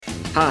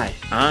Hi,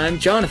 I'm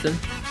Jonathan,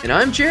 And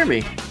I'm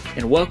Jeremy.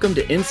 and welcome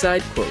to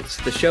Inside Quotes,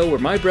 the show where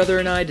my brother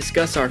and I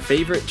discuss our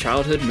favorite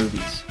childhood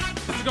movies.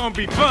 It's gonna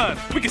be fun.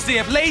 We can stay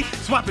up late,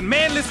 swapping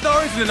manly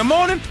stories, and in the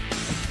morning,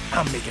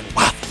 I'm making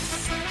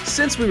waffles.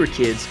 Since we were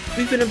kids,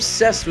 we've been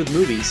obsessed with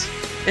movies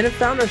and have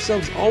found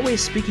ourselves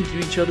always speaking to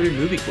each other in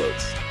movie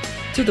quotes.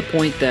 To the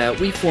point that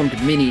we formed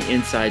mini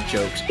inside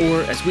jokes,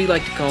 or as we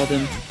like to call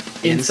them,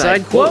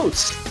 Inside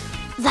quotes.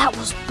 That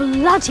was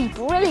bloody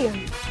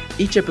brilliant.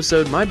 Each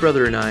episode, my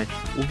brother and I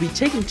will be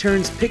taking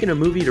turns picking a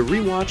movie to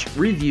rewatch,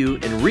 review,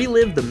 and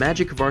relive the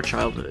magic of our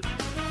childhood.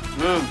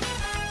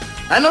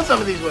 I know some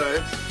of these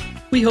words.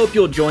 We hope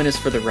you'll join us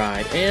for the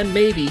ride, and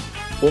maybe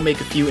we'll make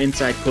a few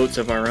inside quotes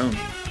of our own.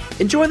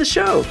 Enjoy the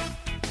show!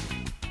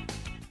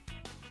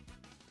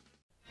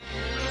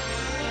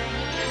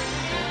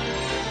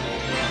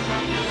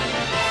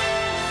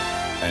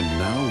 And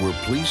now we're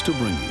pleased to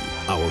bring you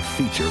our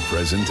feature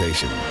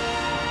presentation.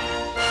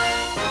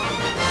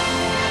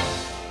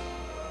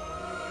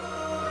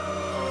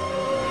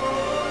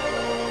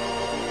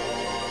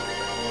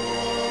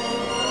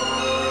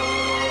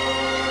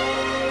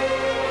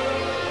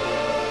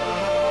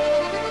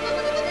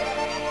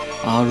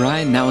 All right,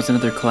 and that was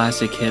another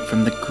classic hit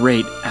from the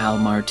great Al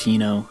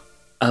Martino.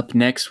 Up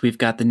next, we've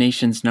got the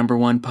nation's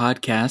 #1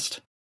 podcast,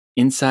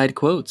 Inside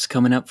Quotes,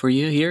 coming up for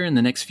you here in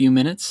the next few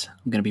minutes.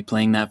 I'm going to be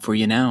playing that for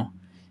you now.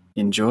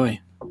 Enjoy.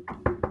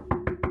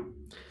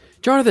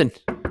 Jonathan!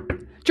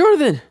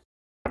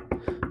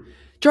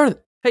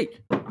 Hey!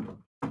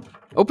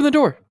 Open the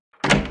door!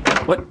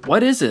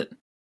 What is it?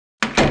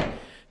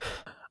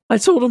 I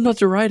told them not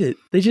to write it.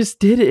 They just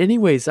did it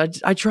anyways.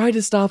 I tried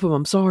to stop them.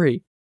 I'm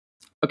sorry.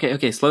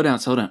 Okay, slow down.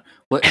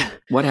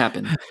 What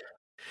happened?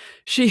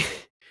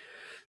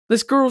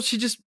 This girl, she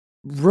just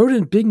wrote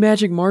in big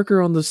magic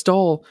marker on the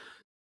stall,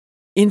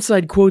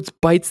 Inside Quotes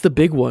bites the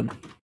big one.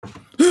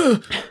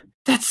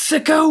 That's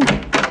sicko!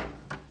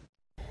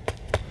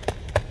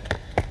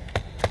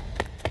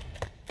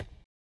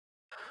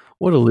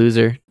 What a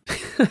loser.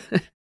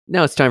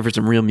 Now it's time for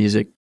some real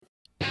music.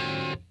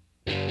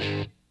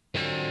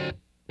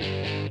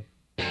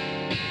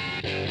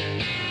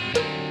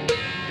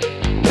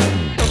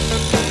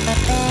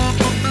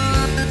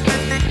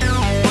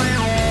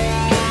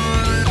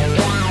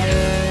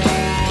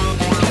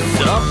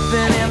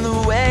 Something in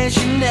the way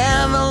she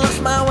never looks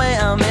my way.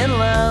 I'm in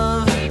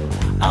love.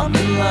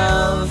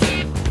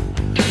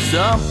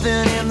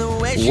 Something in the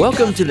way she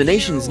Welcome to the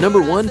nation's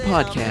 #1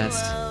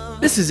 podcast.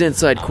 This is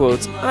Inside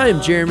Quotes. I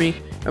am Jeremy.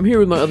 I'm here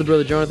with my other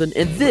brother Jonathan,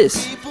 and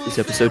this is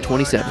episode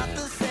 27.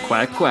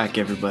 Quack, quack,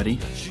 everybody.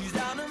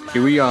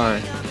 Here we are,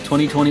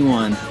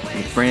 2021,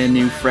 a brand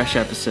new, fresh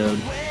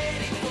episode.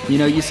 You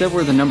know, you said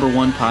we're the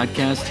 #1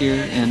 podcast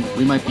here, and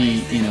we might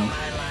be,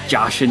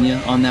 joshing you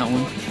on that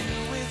one.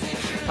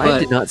 I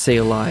did not say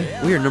a lie.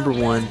 We are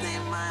 #1.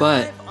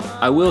 But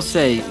I will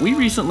say, we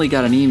recently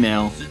got an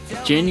email,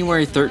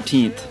 January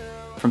 13th,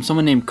 from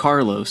someone named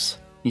Carlos.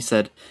 He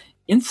said,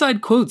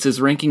 Inside Quotes is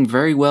ranking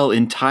very well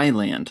in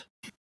Thailand.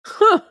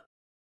 Huh.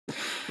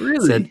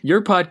 Really? Said,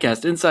 your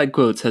podcast, Inside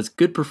Quotes, has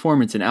good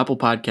performance in Apple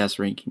Podcast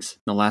rankings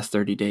in the last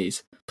 30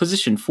 days.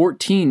 Position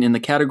 14 in the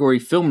category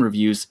film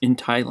reviews in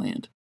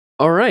Thailand.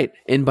 All right.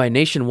 And by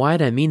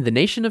nationwide, I mean the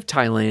nation of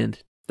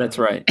Thailand. That's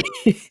right.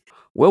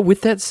 Well,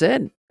 with that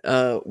said,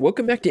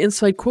 welcome back to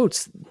Inside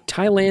Quotes,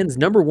 Thailand's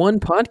 #1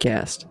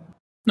 podcast.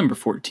 Number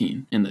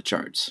 14 in the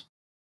charts,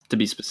 to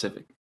be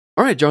specific.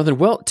 All right, Jonathan.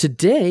 Well,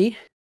 today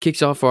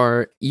kicks off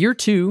our year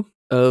 2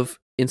 of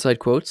Inside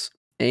Quotes,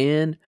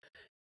 and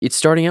it's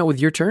starting out with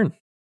your turn.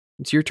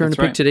 It's your turn That's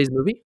to pick right. today's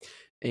movie,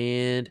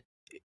 and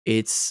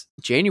it's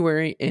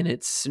January, and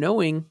it's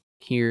snowing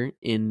here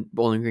in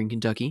Bowling Green,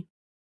 Kentucky.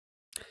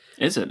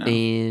 Is it now?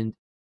 And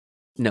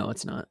no,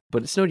 it's not.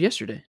 But it snowed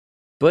yesterday.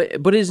 But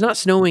it is not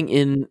snowing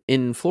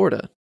in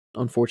Florida,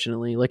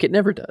 unfortunately, like it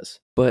never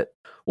does. But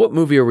what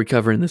movie are we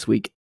covering this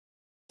week?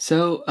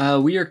 So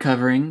we are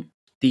covering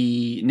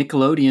the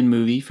Nickelodeon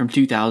movie from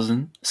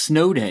 2000,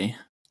 Snow Day.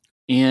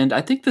 And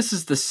I think this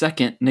is the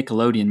second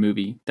Nickelodeon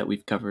movie that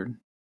we've covered,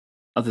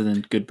 other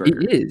than Good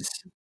Burger. It is.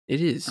 It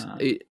is.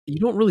 You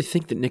don't really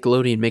think that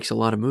Nickelodeon makes a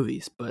lot of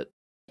movies, but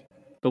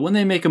But when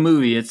they make a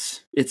movie, it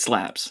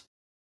slaps.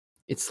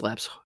 it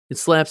slaps. It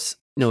slaps.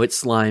 No, it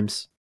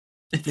slimes.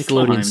 It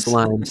Nickelodeon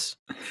slimes.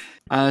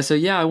 So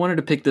yeah, I wanted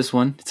to pick this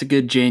one. It's a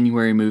good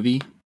January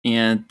movie.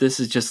 And this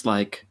is just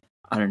like,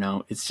 I don't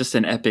know, it's just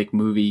an epic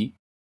movie,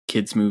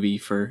 kids movie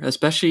for,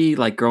 especially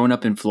like growing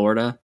up in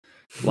Florida.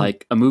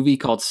 Like a movie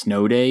called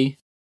Snow Day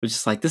was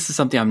just like, this is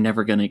something I'm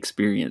never going to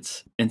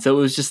experience. And so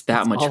it was just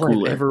that much all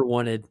cooler. I've ever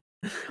wanted.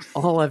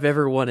 All I've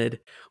ever wanted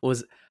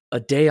was a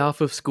day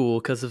off of school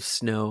because of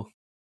snow,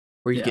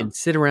 where you Yeah. can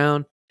sit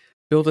around,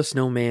 build a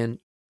snowman,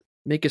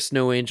 make a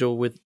snow angel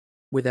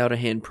without a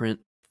handprint,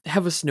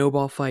 have a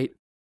snowball fight.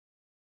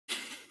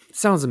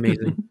 Sounds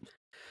amazing.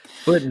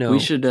 But no. We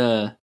should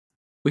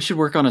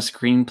work on a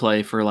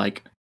screenplay for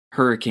like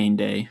Hurricane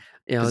Day.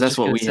 Yeah, I was that's just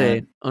what gonna we say,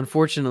 had.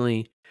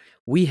 Unfortunately,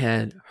 we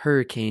had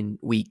hurricane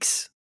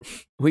weeks.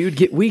 We would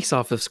get weeks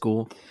off of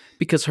school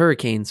because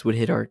hurricanes would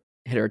hit our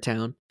hit our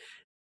town,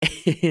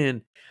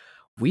 and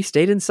we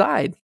stayed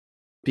inside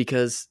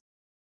because,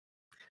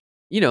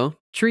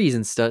 trees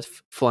and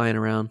stuff flying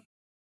around.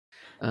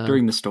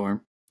 During the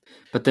storm.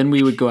 But then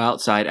we would go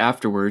outside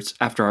afterwards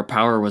after our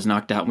power was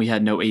knocked out and we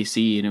had no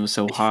AC and it was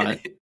so hot.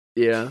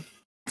 Yeah.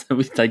 So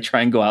we'd like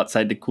try and go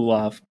outside to cool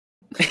off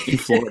in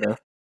Florida.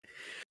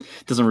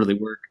 Doesn't really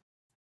work.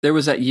 There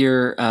was that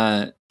year,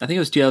 I think it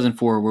was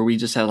 2004, where we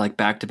just had like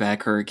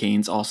back-to-back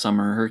hurricanes all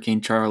summer.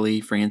 Hurricane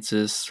Charlie,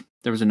 Francis.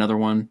 There was another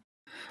one.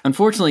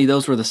 Unfortunately,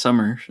 those were the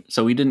summer,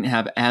 so we didn't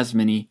have as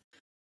many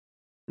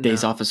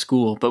days off of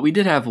school. But we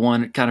did have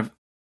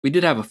we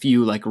did have a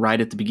few like right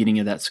at the beginning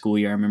of that school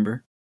year, I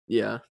remember.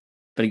 Yeah.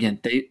 But again,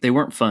 they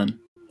weren't fun.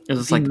 It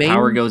was The like the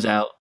power goes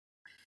out.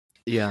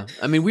 Yeah.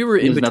 I mean, we were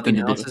There in was nothing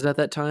between to do. houses at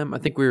that time. I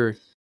think we were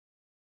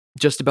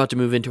just about to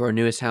move into our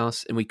newest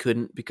house, and we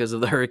couldn't because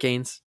of the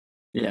hurricanes.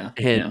 Yeah.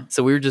 And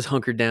so we were just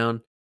hunkered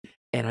down.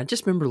 And I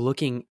just remember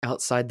looking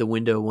outside the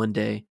window one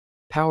day.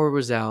 Power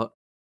was out.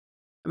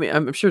 I mean,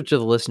 I'm sure to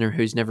the listener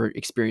who's never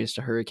experienced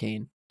a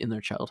hurricane in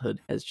their childhood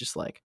has just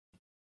like,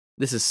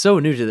 this is so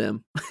new to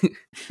them.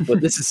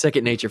 But this is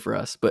second nature for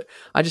us. But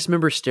I just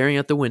remember staring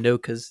out the window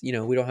because, we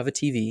don't have a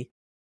TV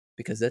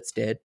because that's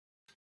dead.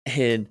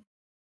 And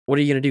what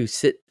are you going to do?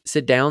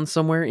 Sit down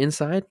somewhere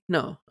inside?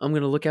 No, I'm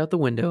going to look out the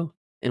window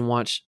and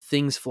watch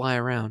things fly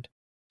around.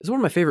 It's one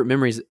of my favorite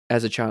memories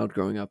as a child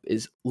growing up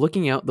is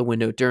looking out the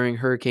window during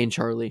Hurricane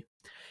Charlie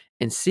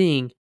and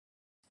seeing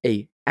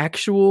a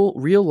actual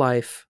real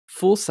life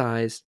full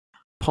size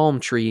palm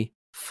tree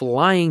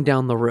flying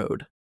down the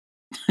road.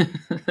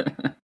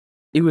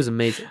 It was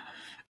amazing.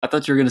 I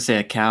thought you were going to say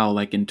a cow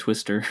like in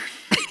Twister.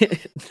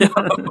 No.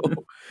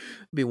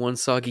 Be one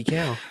soggy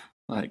cow.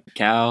 Like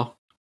cow,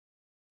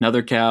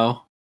 another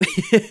cow.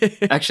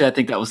 Actually, I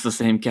think that was the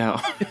same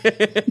cow.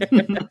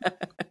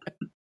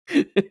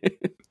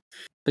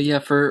 But yeah,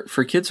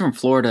 for kids from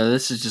Florida,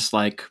 this is just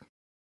like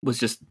was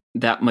just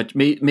that much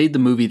made the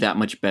movie that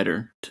much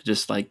better to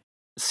just like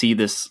see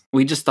this.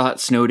 We just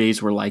thought snow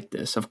days were like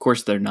this. Of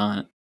course, they're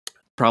not.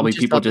 Probably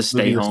people thought just this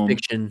movie stay was home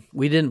Fiction.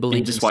 We didn't believe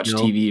and just in watch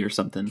snow. TV or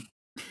something,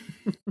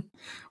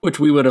 which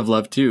we would have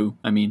loved too.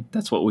 I mean,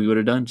 that's what we would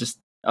have done. Just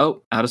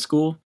out of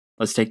school,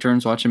 let's take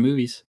turns watching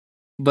movies.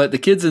 But the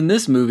kids in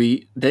this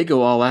movie, they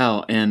go all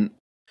out and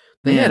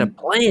They had a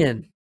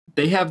plan.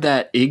 They have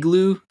that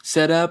igloo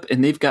set up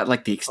and they've got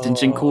like the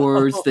extension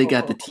cords. They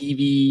got the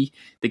TV.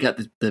 They got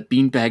the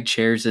beanbag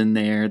chairs in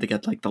there. They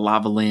got like the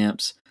lava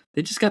lamps.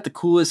 They just got the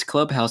coolest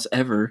clubhouse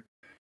ever.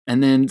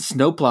 And then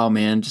Snowplow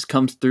Man just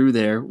comes through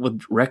there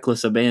with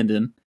reckless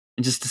abandon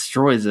and just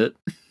destroys it.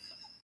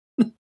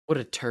 What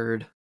a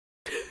turd.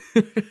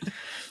 I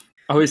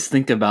always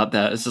think about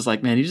that. It's just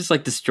like, man, he just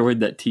like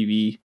destroyed that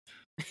TV.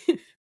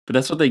 But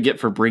that's what they get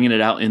for bringing it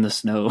out in the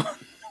snow.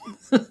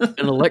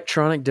 An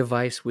electronic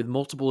device with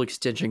multiple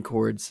extension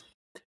cords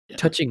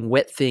touching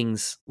wet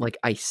things like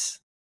ice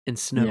and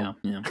snow.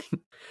 Yeah.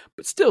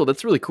 But still,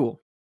 that's really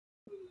cool.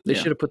 They Yeah.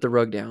 should have put the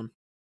rug down.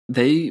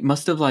 They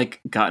must have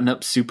like gotten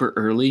up super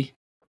early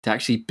to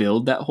actually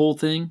build that whole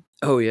thing.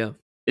 Oh, yeah.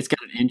 It's got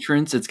an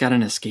entrance. It's got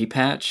an escape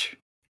hatch.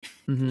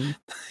 Mm-hmm.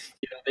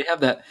 They have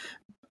that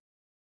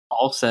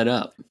all set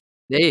up.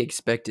 They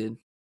expected.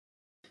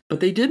 But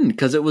they didn't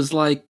because it was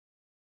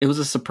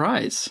a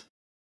surprise.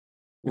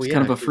 It was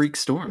kind of a freak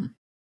storm.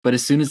 But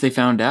as soon as they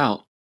found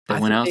out, they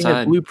went outside. They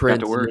had blueprints.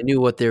 Got to work. And they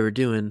knew what they were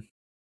doing.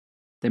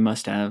 They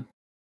must have.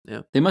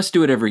 Yeah. They must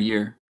do it every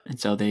year. And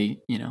so they,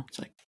 it's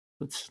like,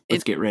 let's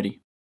get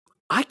ready.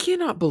 I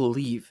cannot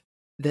believe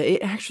that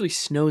it actually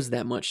snows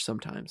that much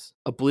sometimes.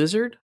 A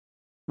blizzard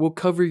will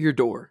cover your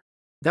door.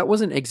 That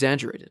wasn't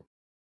exaggerated.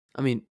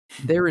 I mean,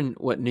 they're in,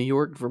 New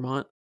York,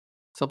 Vermont?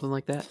 Something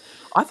like that?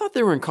 I thought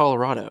they were in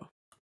Colorado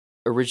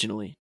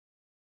originally.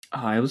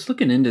 I was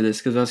looking into this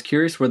because I was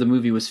curious where the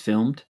movie was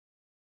filmed.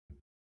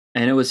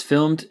 And it was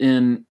filmed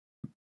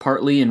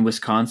partly in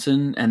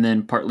Wisconsin and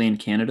then partly in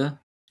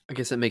Canada. I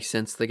guess that makes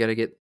sense. They got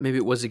to maybe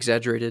it was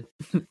exaggerated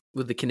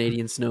with the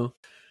Canadian snow.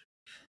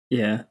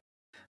 Yeah.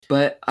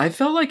 But I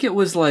felt like it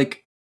was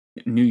like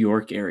New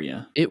York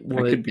area. It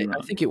was. I could be wrong.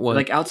 I think it was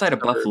like outside of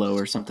suburbs. Buffalo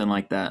or something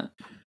like that.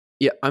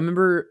 Yeah, I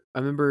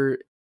remember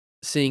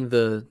seeing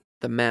the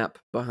map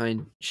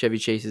behind Chevy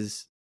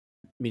Chase's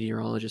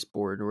meteorologist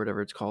board or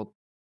whatever it's called.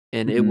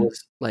 And it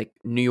was like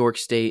New York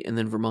State and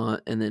then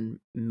Vermont and then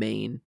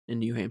Maine and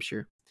New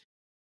Hampshire.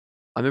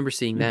 I remember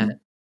seeing that.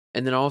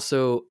 And then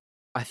also,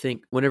 I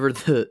think whenever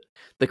the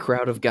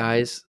crowd of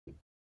guys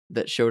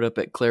that showed up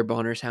at Claire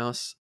Bonner's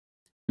house,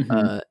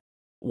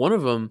 one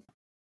of them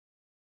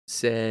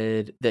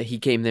said that he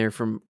came there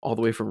all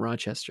the way from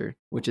Rochester,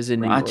 which is in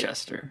New York.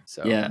 Rochester.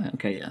 So yeah,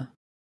 okay, yeah.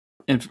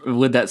 And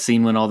with that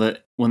scene when all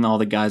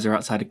the guys are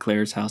outside of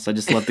Claire's house, I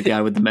just love the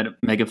guy with the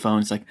megaphone.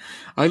 It's like,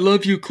 "I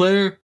love you,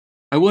 Claire.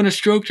 I want to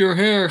stroke your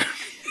hair."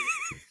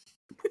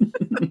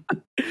 It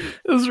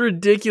was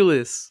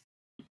ridiculous.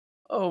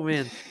 Oh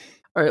man!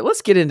 All right,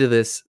 let's get into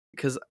this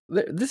because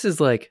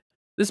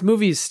this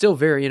movie is still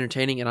very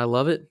entertaining and I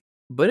love it,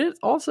 but it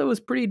also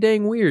is pretty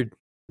dang weird.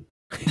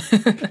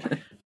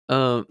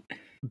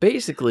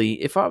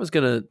 Basically, if I was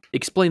going to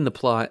explain the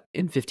plot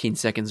in 15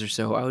 seconds or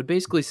so, I would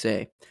basically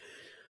say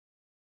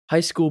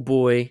high school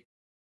boy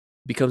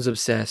becomes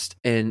obsessed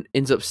and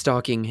ends up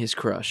stalking his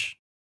crush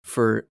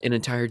for an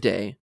entire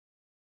day.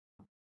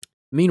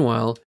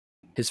 Meanwhile,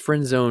 his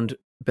friend-zoned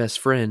best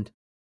friend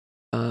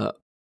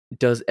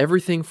does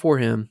everything for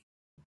him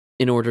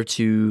in order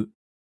to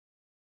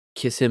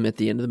kiss him at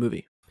the end of the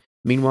movie.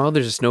 Meanwhile,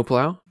 there's a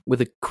snowplow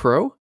with a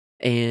crow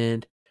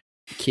and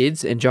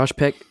kids, and Josh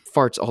Peck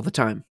farts all the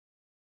time.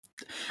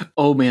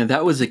 Oh man,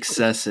 that was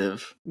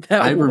excessive.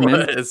 That I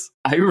remember, was.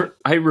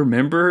 I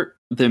remember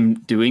them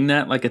doing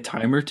that like a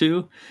time or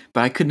two,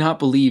 but I could not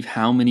believe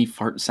how many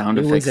fart sound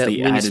It effects was at they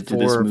least added to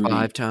this 4 or movie.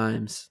 5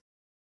 times.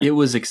 It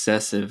was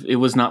excessive. It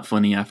was not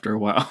funny after a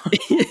while.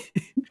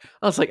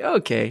 I was like,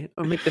 okay,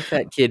 I'll make the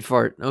fat kid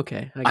fart.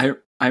 Okay.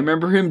 I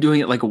remember him doing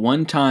it like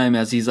one time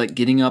as he's like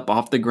getting up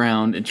off the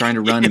ground and trying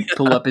to run and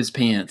pull up his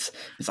pants.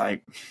 It's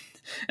like,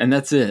 and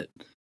that's it.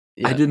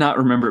 Yeah. I did not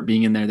remember it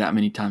being in there that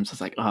many times. I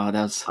was like, oh,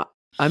 that's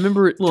I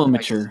remember it a little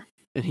twice, immature.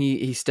 and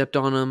he stepped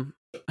on him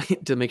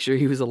to make sure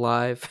he was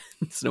alive,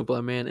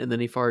 Snowplow Man, and then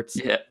he farts.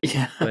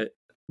 Yeah. But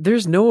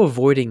there's no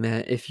avoiding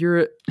that. If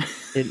you're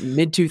in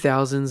mid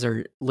 2000s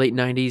or late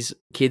 90s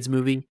kids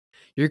movie,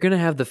 you're gonna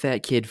have the fat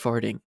kid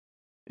farting.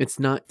 It's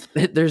not.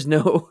 There's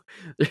no.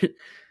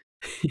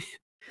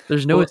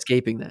 There's no Well,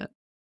 escaping that.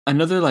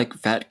 Another like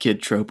fat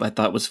kid trope I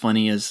thought was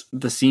funny is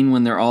the scene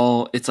when they're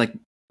all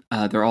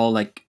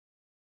like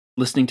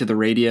listening to the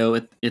radio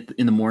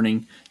in the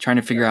morning, trying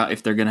to figure out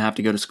if they're gonna have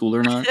to go to school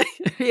or not.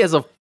 He has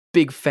a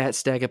big fat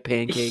stack of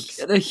pancakes.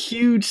 He had a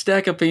huge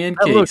stack of That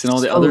pancakes, looks and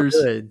all the so others.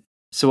 good.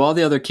 So all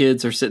the other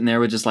kids are sitting there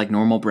with just like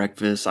normal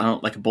breakfast. I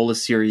don't like a bowl of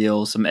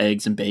cereal, some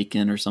eggs and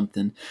bacon or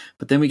something.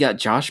 But then we got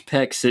Josh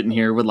Peck sitting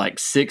here with like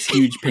 6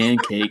 huge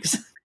pancakes,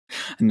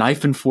 a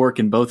knife and fork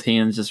in both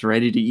hands, just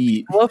ready to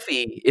eat.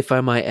 Fluffy, if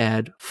I might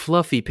add,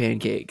 fluffy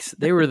pancakes.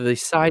 They were the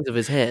size of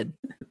his head.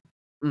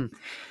 That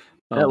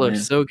Oh, looked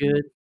man. so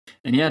good.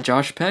 And yeah,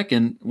 Josh Peck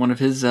in one of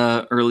his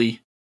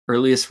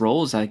earliest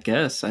roles, I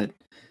guess.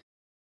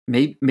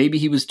 Maybe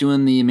he was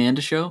doing the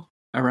Amanda Show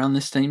around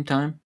this same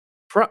time.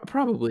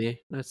 Probably,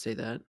 I'd say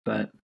that.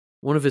 But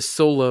One of his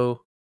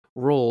solo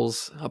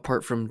roles,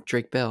 apart from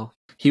Drake Bell.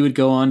 he would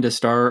go on to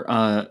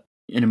star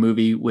in a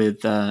movie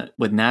with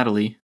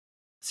Natalie,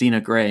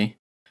 Xena Gray,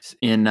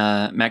 in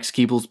Max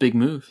Keeble's Big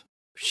Move.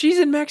 She's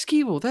in Max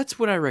Keeble. That's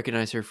what I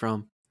recognize her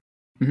from.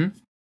 Mhm.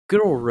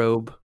 Good old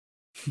Robe.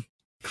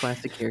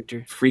 Classic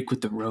character. Freak with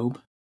the robe.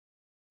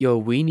 Yo,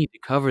 we need to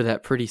cover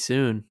that pretty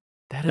soon.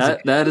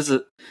 That is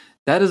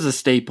a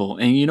staple.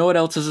 And you know what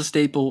else is a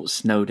staple?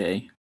 Snow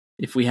Day.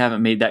 If we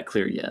haven't made that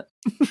clear yet.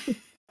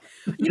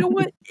 You know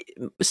what?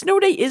 Snow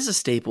Day is a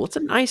staple. It's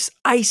a nice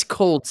ice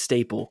cold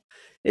staple.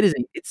 It is.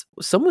 It's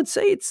some would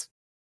say it's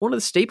one of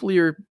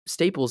the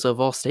staples of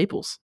all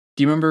staples.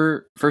 Do you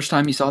remember first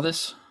time you saw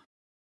this?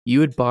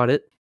 You had bought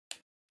it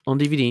on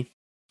DVD,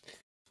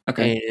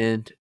 Okay.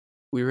 and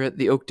we were at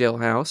the Oakdale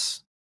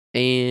house,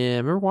 and I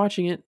remember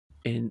watching it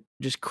and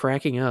just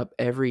cracking up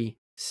every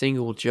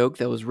single joke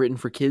that was written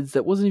for kids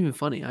that wasn't even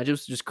funny. I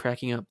just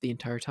cracking up the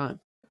entire time.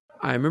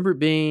 I remember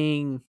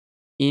being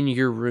in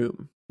your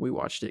room. We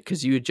watched it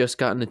because you had just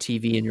gotten a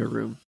TV in your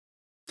room.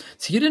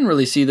 So you didn't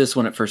really see this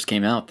when it first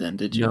came out then,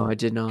 did you? No, I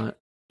did not.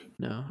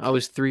 No, I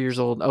was 3 years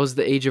old. I was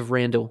the age of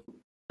Randall.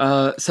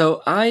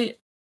 So I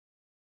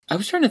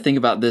was trying to think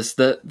about this.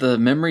 The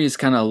memory is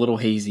kind of a little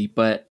hazy,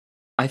 but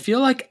I feel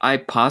like I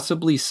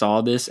possibly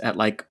saw this at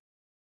like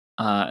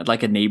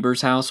a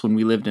neighbor's house when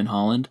we lived in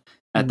Holland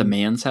at the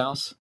man's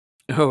house.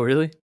 Oh,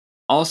 really?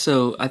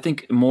 Also, I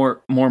think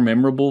more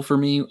memorable for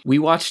me, we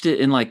watched it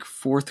in like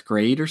 4th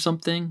grade or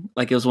something.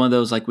 Like it was one of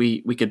those like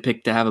we could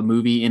pick to have a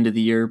movie end of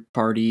the year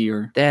party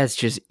or That's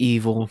just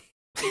evil.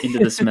 into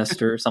the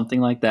semester or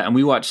something like that. And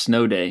we watched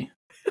Snow Day,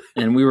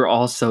 and we were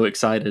all so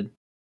excited.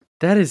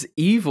 That is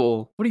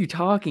evil. What are you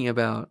talking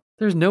about?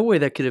 There's no way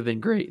that could have been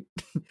great.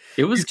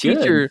 It was Your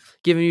good. teacher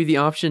giving you the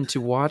option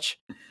to watch,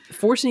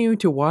 forcing you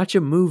to watch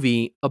a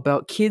movie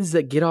about kids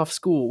that get off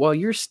school while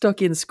you're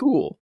stuck in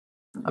school.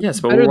 Yes,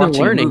 but better we're than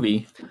watching learning. a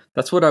movie.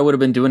 That's what I would have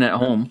been doing at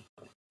home.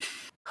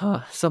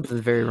 Something's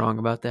very wrong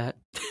about that.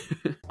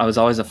 I was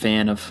always a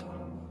fan of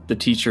the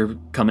teacher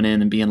coming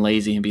in and being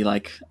lazy and be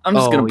like, I'm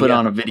just going to put yeah.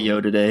 on a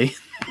video today.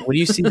 When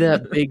you see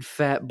that big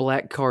fat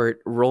black cart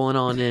rolling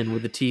on in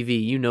with the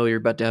TV, you know you're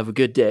about to have a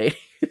good day.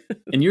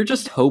 And you're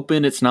just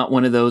hoping it's not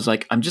one of those,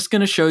 like, I'm just going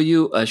to show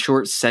you a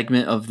short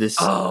segment of this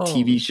Oh.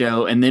 TV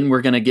show, and then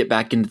we're going to get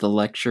back into the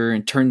lecture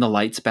and turn the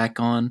lights back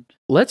on.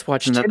 Let's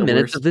watch Isn't that 10 the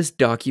minutes worst? of this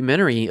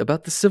documentary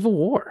about the Civil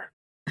War.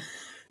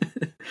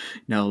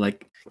 No,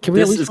 like, Can we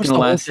This at least is watch gonna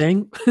the whole last-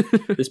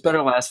 thing? this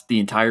better last the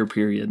entire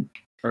period,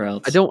 or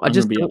else I I'm gonna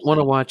just be don't upset. want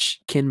to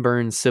watch Ken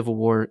Burns' Civil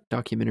War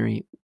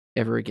documentary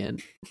ever again.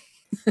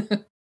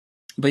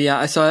 But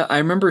yeah, I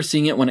remember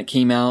seeing it when it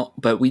came out,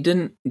 but we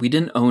didn't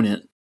own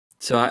it.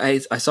 So I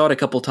saw it a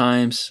couple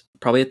times,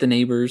 probably at the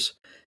neighbors,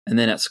 and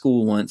then at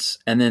school once,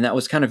 and then that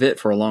was kind of it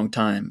for a long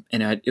time.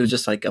 And it was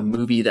just like a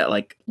movie that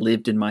like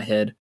lived in my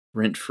head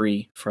rent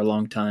free for a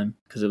long time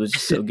because it was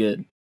just so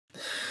good.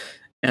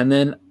 And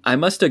then I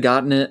must have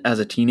gotten it as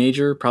a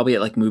teenager, probably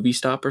at like Movie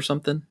Stop or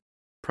something.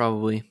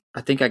 Probably.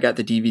 I think I got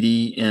the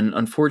DVD, and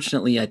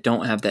unfortunately, I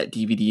don't have that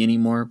DVD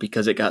anymore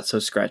because it got so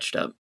scratched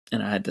up,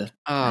 and I had to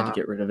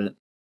get rid of it.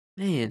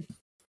 Man.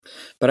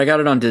 But I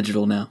got it on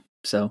digital now,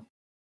 so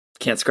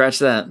can't scratch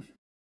that.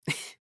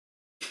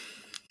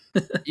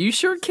 You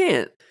sure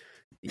can't.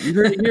 You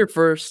heard it here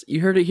first.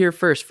 You heard it here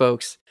first,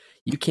 folks.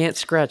 You can't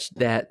scratch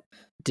that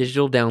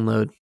digital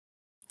download.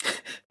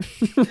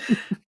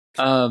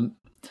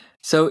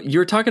 So you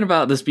were talking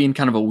about this being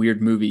kind of a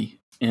weird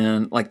movie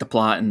and like the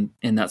plot and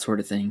that sort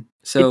of thing.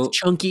 So it's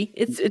chunky.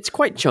 It's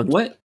quite chunky.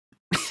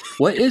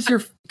 What is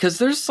your, because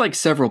there's like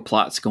several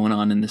plots going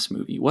on in this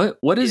movie.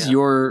 What is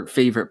your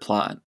favorite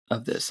plot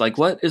of this? Like,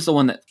 what is the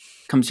one that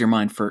comes to your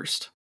mind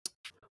first?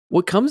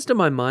 What comes to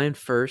my mind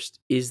first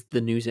is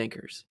the news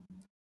anchors.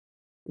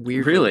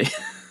 Weird. Really?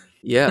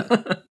 Yeah.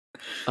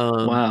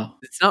 Wow.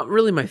 It's not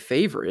really my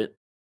favorite.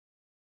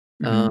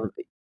 Mhm.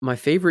 My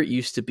favorite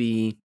used to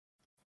be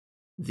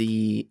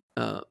the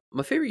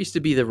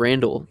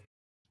Randall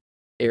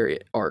area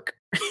arc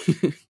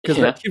because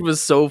that kid was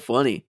so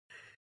funny.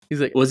 He's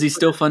like, was he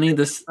still funny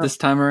this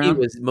time he around?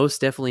 was most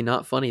definitely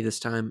not funny this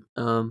time.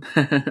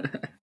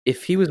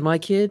 If he was my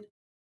kid,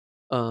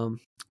 boy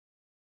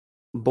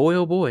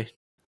oh boy,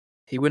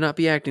 he would not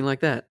be acting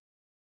like that.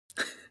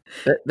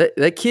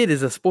 That kid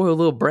is a spoiled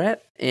little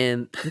brat,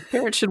 and his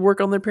parents should work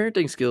on their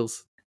parenting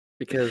skills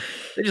because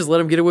they just let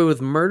him get away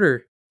with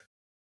murder.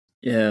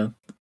 Yeah,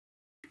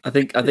 I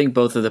think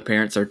both of the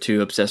parents are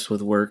too obsessed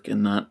with work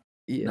and not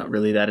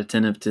really that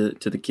attentive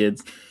to the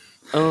kids.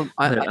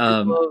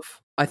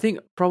 I think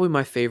probably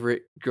my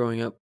favorite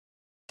growing up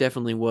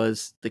definitely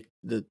was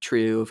the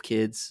trio of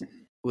kids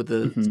with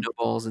the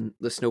snowballs and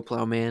the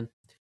snowplow man.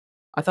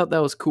 I thought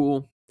that was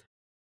cool.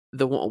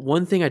 The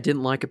one thing I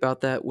didn't like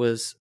about that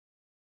was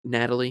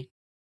Natalie.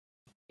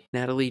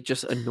 Natalie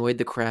just annoyed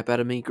the crap out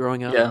of me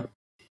growing up. Yeah.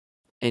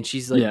 And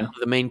she's like one of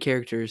the main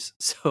characters.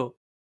 So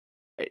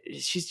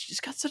she's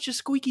just got such a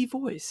squeaky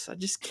voice. I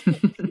just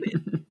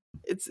can't.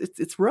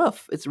 It's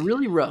rough. It's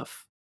really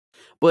rough.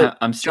 But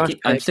I'm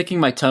sticking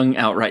my tongue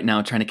out right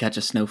now trying to catch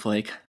a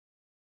snowflake.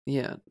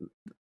 Yeah,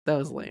 that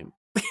was lame.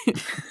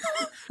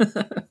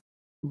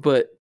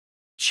 But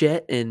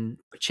Chet and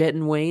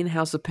Wayne,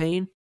 House of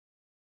Pain,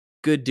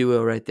 good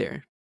duo right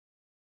there.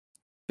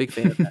 Big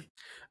fan of that.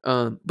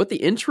 But the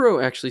intro,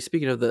 actually,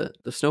 speaking of the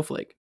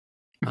snowflake,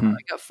 I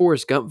got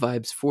Forrest Gump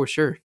vibes for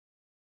sure.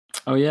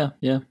 Oh yeah.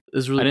 It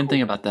was really I didn't cool.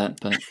 think about that,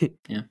 but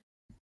yeah.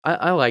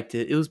 I liked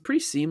it. It was pretty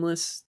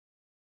seamless,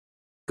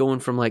 going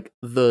from like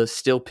the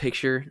still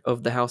picture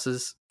of the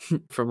houses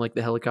from like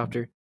the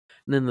helicopter,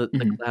 and then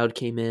the cloud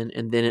came in,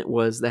 and then it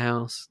was the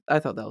house. I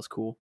thought that was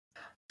cool.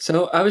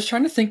 So I was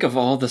trying to think of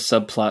all the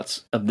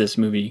subplots of this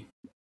movie.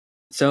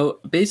 So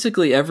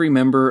basically, every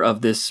member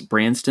of this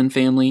Branston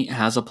family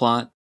has a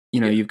plot. You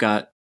know, you've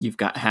got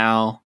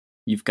Hal,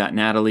 you've got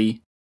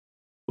Natalie.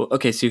 Well,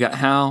 okay, so you got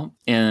Hal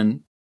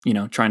and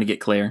trying to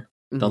get Claire,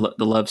 the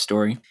love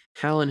story.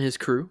 Hal and his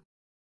crew,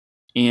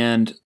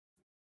 and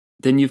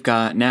then you've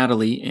got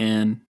Natalie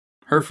and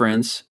her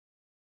friends.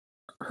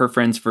 Her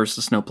friends versus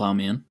the Snowplow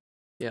Man.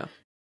 Yeah.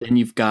 Then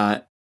you've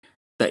got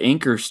the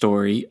anchor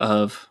story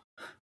of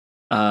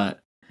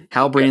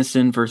Hal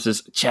Branston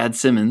versus Chad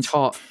Simmons.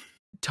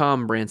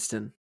 Tom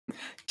Branston.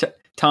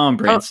 Tom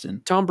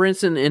Branston. Tom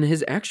Branston and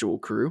his actual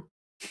crew.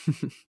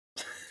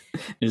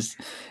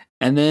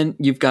 And then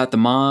you've got the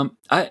mom.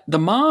 The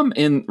mom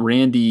and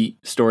Randy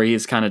story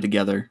is kind of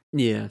together.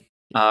 Yeah.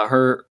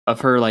 Her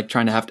like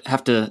trying to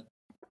have to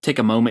take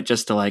a moment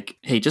just to like,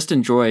 hey, just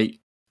enjoy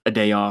a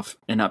day off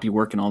and not be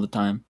working all the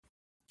time.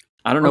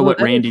 I don't know what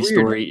Randy's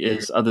story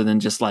is other than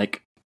just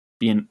like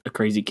being a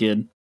crazy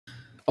kid.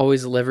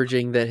 Always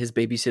leveraging that his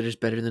babysitter's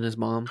better than his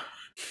mom.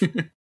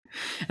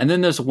 And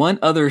then there's one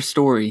other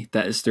story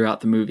that is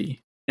throughout the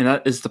movie, and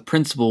that is the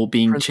principal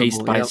being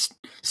chased by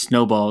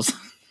snowballs.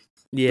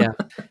 Yeah.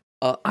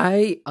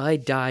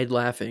 I died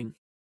laughing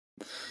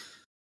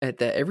at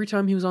that every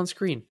time he was on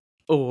screen.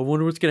 Oh, I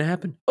wonder what's going to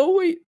happen. Oh,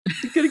 wait,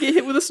 he's going to get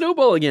hit with a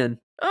snowball again.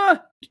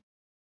 Ah!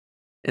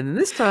 And then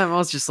this time I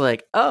was just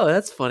like, oh,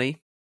 that's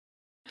funny.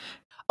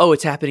 Oh,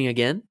 it's happening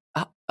again?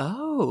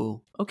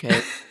 Oh,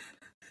 okay.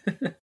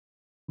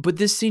 But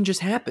this scene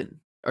just happened.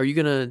 Are you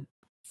going to...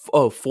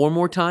 4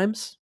 more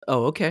times?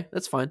 Oh, okay,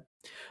 that's fine.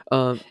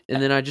 And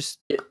then I just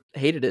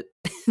hated it.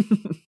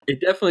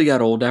 It definitely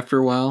got old after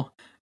a while.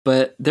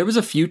 But there was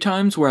a few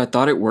times where I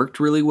thought it worked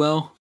really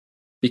well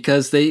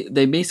because they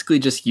basically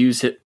just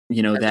use it,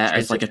 that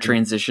as like a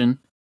transition.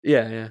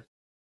 Yeah.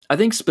 I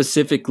think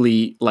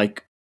specifically,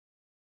 like,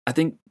 I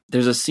think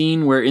there's a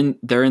scene where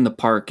they're in the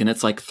park and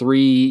it's like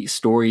 3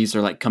 stories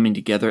are like coming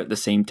together at the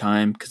same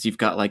time because you've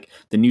got like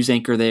the news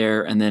anchor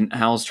there and then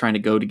Hal's trying to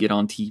go to get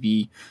on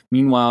TV.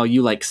 Meanwhile,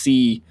 you like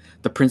see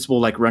the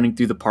principal like running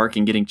through the park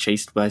and getting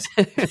chased by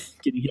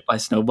getting hit by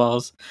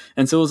snowballs.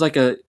 And so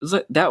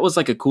that was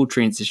like a cool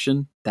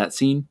transition, that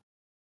scene.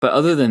 But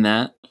other than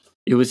that,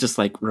 it was just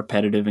like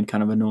repetitive and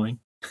kind of annoying.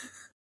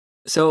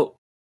 So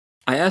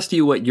I asked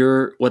you what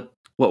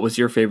what was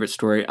your favorite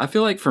story? I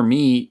feel like for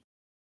me,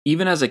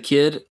 even as a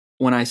kid,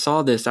 when I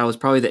saw this, I was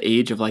probably the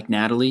age of like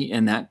Natalie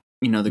and that,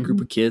 the group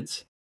of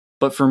kids.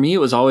 But for me, it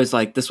was always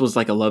like, this was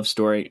like a love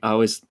story. I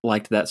always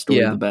liked that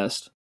story the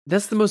best.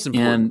 That's the most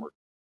important And part.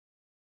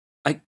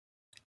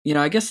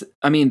 I guess,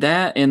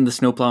 that and the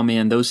Snowplow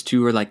Man, those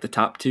two are like the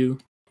top two.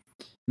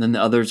 And then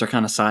the others are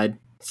kind of side,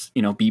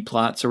 B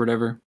plots or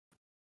whatever.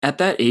 At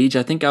that age,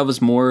 I think I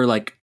was more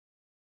like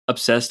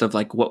obsessed of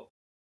like what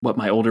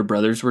my older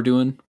brothers were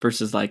doing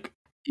versus like,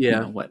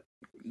 what,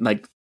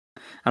 like,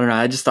 I don't know.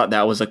 I just thought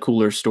that was a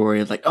cooler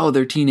story of like, oh,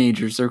 they're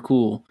teenagers. They're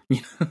cool.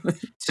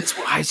 That's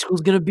what high school's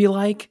going to be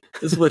like.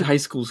 This is what high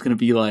school's going to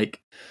be like.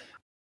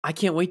 I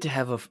can't wait to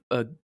have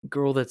a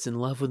girl that's in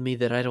love with me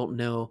that I don't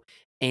know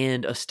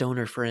and a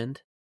stoner friend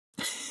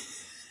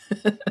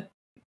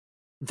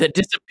that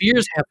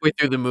disappears halfway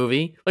through the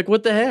movie. Like,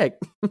 what the heck?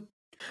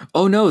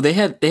 Oh no, they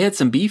had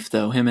some beef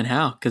though, him and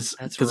Hal, because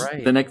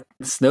right. the next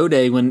snow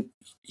day when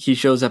he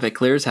shows up at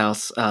Claire's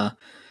house,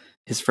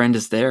 his friend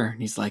is there,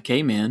 and he's like,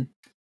 "Hey man,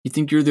 you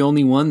think you're the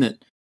only one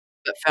that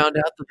found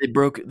out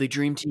that the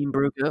dream team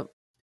broke up?"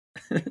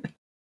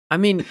 I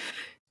mean,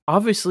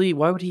 obviously,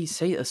 why would he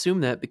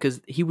assume that?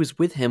 Because he was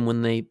with him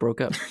when they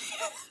broke up.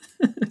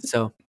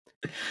 So,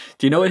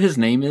 do you know what his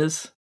name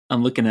is?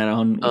 I'm looking at it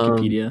on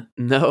Wikipedia.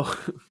 No.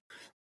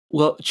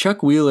 Well,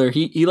 Chuck Wheeler,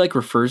 he like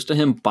refers to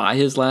him by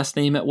his last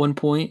name at one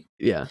point.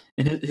 Yeah.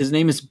 And his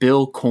name is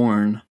Bill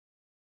Korn.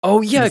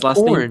 Oh yeah,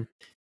 Korn.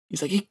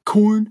 He's like, "Hey,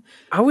 Korn."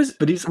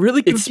 But he's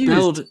really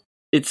confused.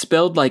 It's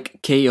spelled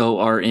like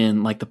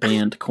Korn, like the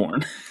band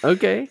Korn.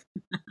 Okay.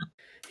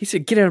 He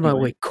said, "Get out of my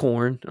way,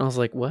 Korn." I was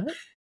like, "What?"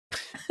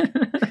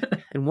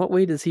 In what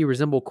way does he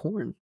resemble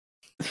Korn?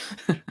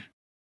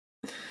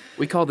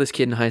 We called this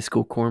kid in high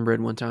school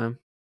Cornbread one time.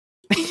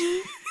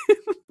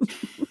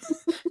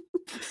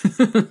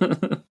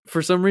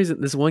 For some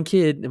reason, this one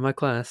kid in my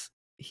class,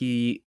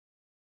 he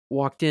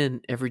walked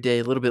in every day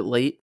a little bit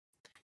late.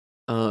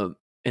 And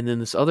then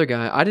this other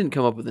guy, I didn't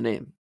come up with a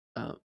name,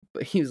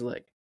 but he was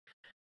like,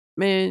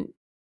 "Man,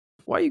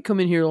 why you come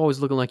in here always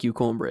looking like you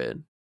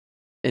cornbread?"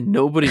 And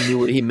nobody knew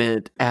what he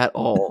meant at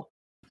all.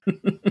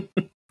 And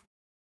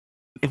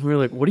we were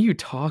like, "What are you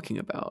talking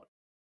about?"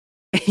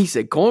 And he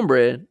said,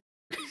 "Cornbread."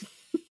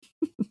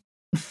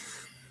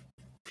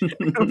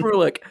 And we're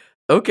like,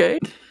 "Okay."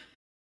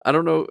 I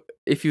don't know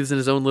if he was in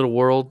his own little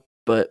world,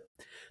 but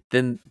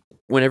then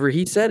whenever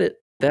he said it,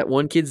 that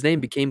one kid's name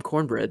became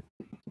Cornbread.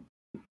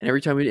 And every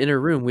time we'd enter a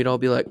room, we'd all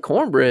be like,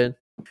 "Cornbread."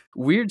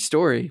 Weird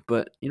story,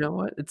 but you know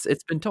what?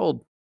 It's been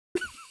told.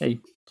 Hey,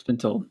 it's been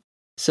told.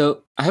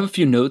 So I have a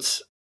few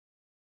notes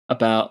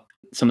about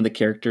some of the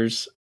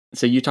characters.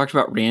 So you talked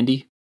about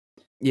Randy.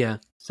 Yeah.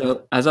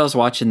 So as I was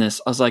watching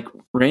this, I was like,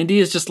 Randy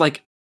is just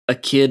like a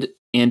kid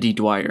Andy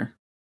Dwyer.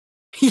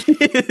 He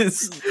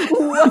is.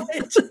 What?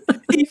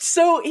 He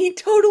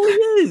totally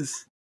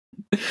is.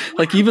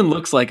 Like, he even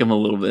looks like him a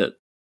little bit.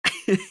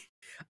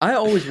 I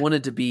always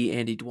wanted to be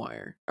Andy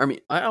Dwyer. I mean,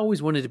 I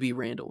always wanted to be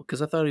Randall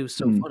because I thought he was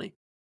so funny.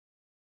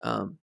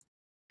 And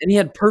he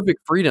had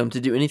perfect freedom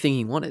to do anything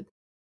he wanted.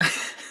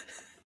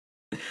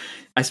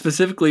 I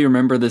specifically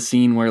remember the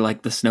scene where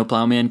like the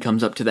Snowplow Man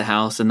comes up to the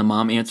house and the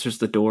mom answers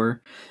the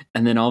door,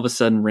 and then all of a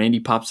sudden Randy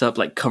pops up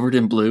like covered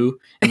in blue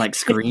and like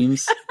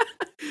screams.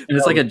 And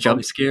it's like a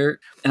jump scare.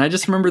 And I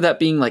just remember that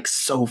being like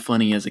so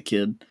funny as a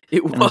kid.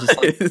 It and was.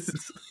 Like,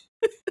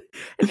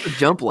 it's a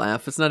jump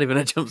laugh. It's not even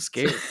a jump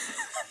scare.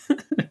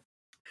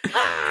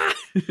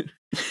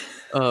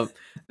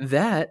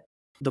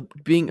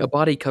 Being a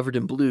body covered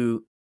in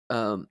blue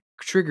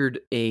triggered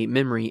a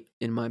memory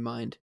in my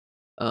mind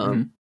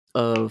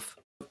of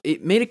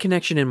it made a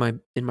connection in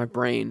my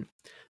brain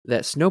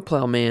that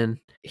Snowplow Man,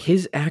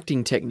 his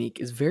acting technique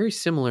is very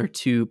similar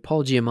to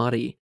Paul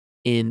Giamatti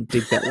in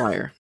Big Fat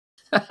Liar.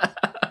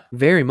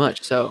 Very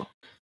much so.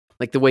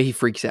 Like the way he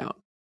freaks out.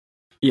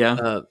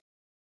 Yeah.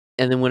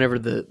 And then whenever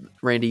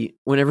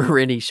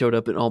Randy showed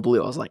up in all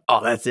blue, I was like,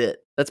 "Oh, that's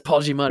it. That's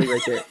Paul Giamatti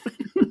right there."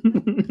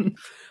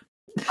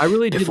 I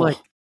really did like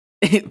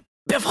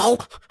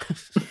Biffle.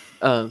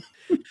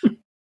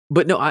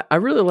 But no, I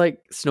really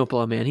like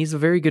Snowplow Man. He's a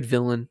very good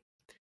villain.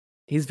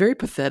 He's very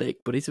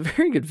pathetic, but he's a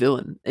very good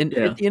villain. And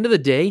at the end of the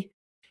day,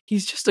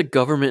 he's just a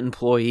government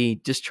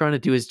employee just trying to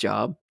do his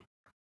job.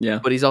 Yeah.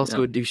 But he's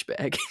also a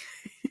douchebag.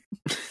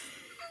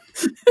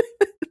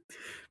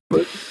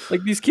 But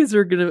like these kids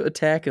are gonna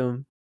attack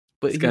him.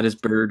 But he's got his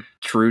bird,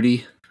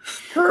 Trudy.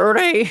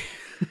 Trudy.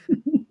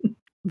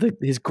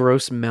 His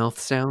gross mouth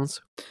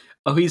sounds.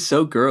 Oh, he's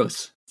so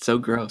gross. So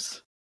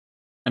gross.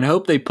 And I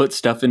hope they put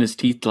stuff in his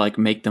teeth to like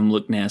make them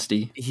look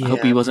nasty. Yeah. I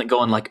hope he wasn't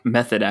going like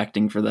method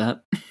acting for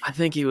that. I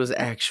think he was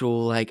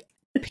actual like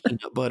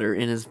peanut butter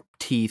in his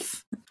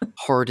teeth,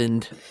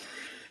 hardened.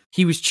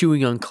 He was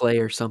chewing on clay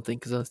or something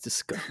because that was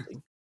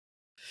disgusting.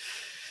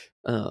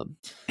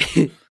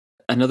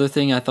 Another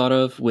thing I thought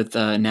of with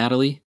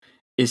Natalie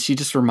is she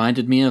just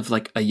reminded me of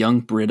like a young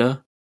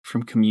Britta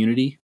from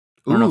Community.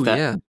 I don't know if that.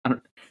 Yeah. I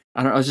don't.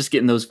 I was just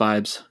getting those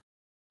vibes.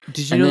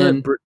 Did you know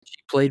that she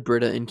played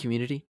Britta in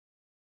Community?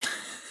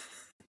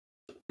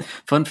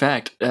 Fun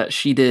fact,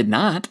 she did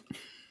not.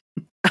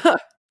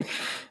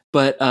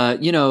 But,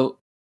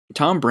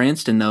 Tom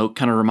Branston, though,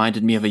 kind of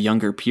reminded me of a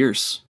younger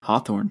Pierce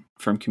Hawthorne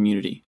from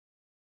Community.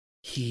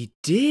 He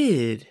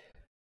did.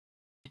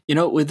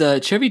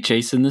 With Chevy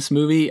Chase in this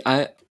movie,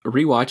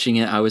 rewatching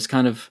it, it was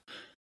kind of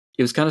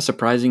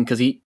surprising because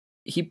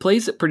he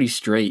plays it pretty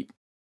straight.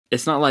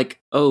 It's not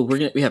like, oh,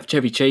 we have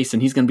Chevy Chase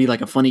and he's gonna be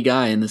like a funny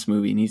guy in this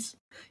movie, and he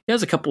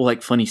has a couple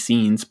like funny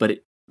scenes, but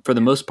for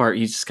the most part,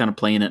 he's just kind of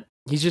playing it.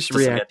 He's just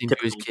like reacting to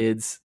his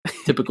kids.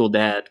 Typical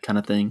dad kind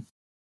of thing.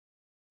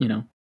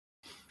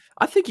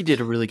 I think he did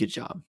a really good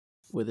job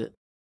with it.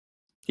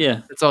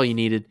 Yeah, that's all you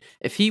needed.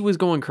 If he was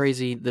going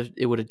crazy,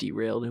 it would have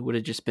derailed. It would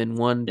have just been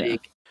one big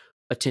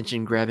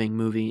attention-grabbing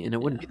movie, and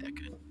it wouldn't be that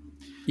good.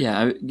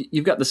 Yeah,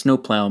 you've got the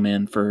snowplow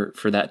man for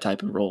that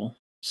type of role.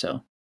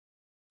 So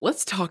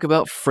let's talk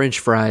about French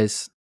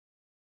fries.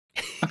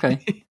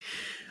 Okay.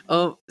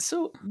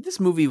 So this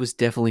movie was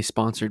definitely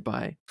sponsored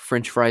by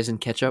French fries and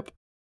ketchup,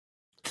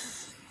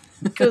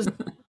 because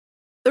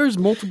there's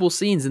multiple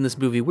scenes in this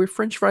movie where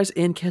French fries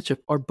and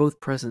ketchup are both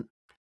present.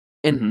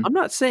 And I'm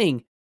not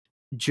saying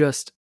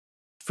just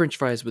French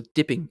fries with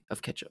dipping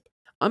of ketchup.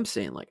 I'm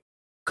saying like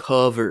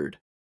covered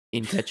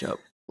in ketchup,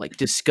 like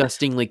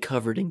disgustingly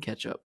covered in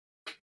ketchup.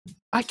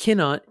 I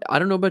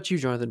don't know about you,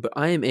 Jonathan, but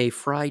I am a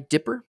fry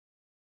dipper.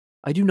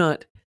 I do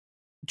not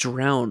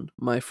drown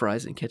my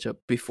fries in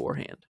ketchup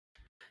beforehand.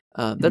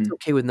 That's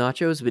okay with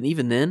nachos, but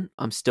even then,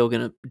 I'm still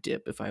going to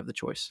dip if I have the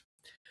choice.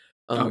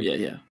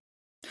 Yeah.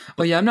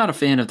 Oh, yeah, I'm not a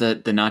fan of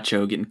the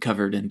nacho getting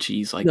covered in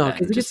cheese like that. No,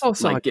 because it gets all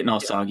soggy. Like getting all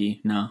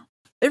soggy. No.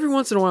 Every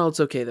once in a while, it's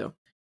okay, though.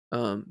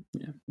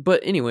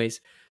 But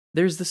anyways,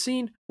 there's the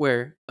scene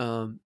where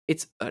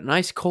it's a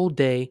nice cold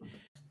day,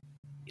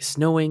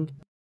 snowing.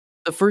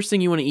 The first thing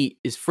you want to eat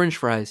is French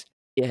fries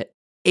at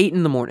 8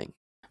 a.m.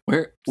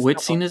 Which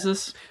scene is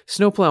this?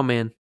 Snowplow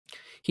man.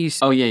 He's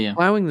yeah.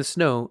 plowing the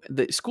snow.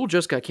 The school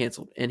just got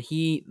canceled, and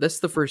that's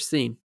the first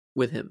scene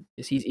with him,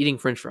 is he's eating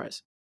French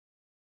fries.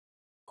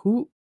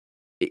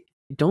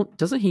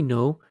 Doesn't he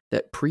know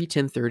that pre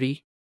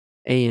 10:30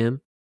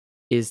 a.m.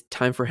 is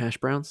time for hash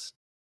browns?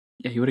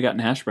 Yeah, he would have gotten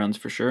hash browns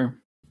for sure.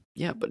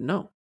 Yeah, but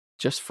no,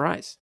 just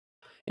fries.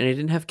 And he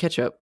didn't have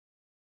ketchup,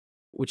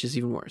 which is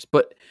even worse.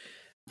 But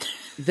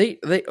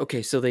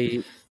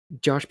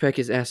Josh Peck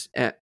is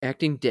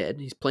acting dead.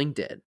 He's playing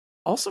dead.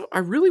 Also,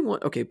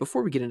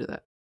 before we get into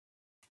that,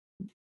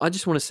 I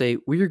just want to say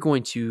we are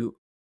going to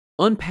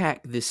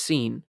unpack this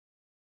scene,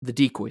 the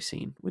decoy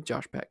scene with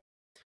Josh Peck.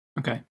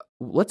 Okay.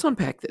 Let's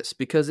unpack this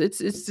because it's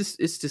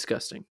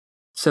disgusting.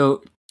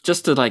 So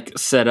just to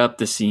set up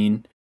the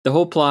scene, the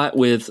whole plot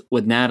with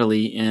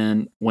Natalie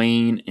and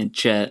Wayne and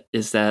Chet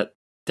is that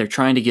they're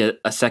trying to get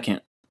a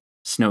second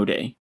snow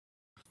day.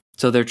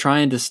 So they're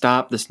trying to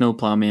stop the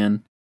snowplow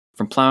man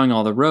from plowing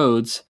all the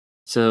roads,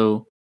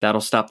 so that'll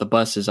stop the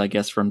buses, I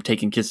guess, from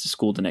taking kids to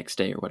school the next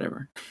day or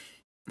whatever.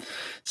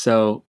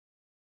 So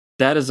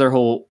that is their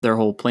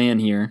whole plan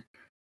here.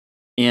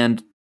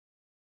 And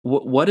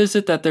what is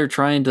it that they're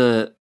trying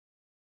to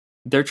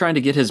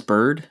get his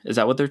bird? Is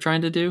that what they're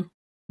trying to do?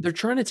 They're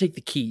trying to take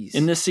the keys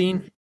in this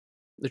scene.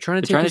 They're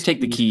trying to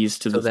take the keys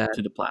to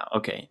the plow.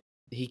 Okay.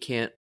 He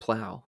can't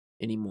plow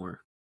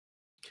anymore.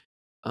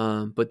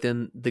 But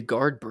then the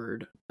guard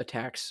bird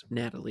attacks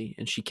Natalie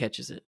and she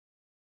catches it.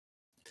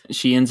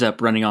 She ends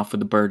up running off with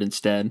the bird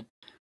instead.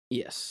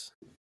 Yes.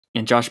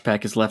 And Josh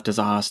Peck is left as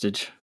a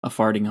hostage, a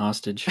farting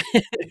hostage.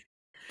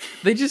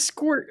 They just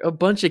squirt a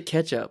bunch of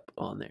ketchup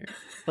on there.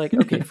 Like,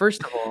 okay,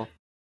 first of all,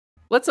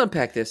 let's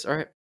unpack this. All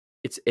right.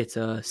 It's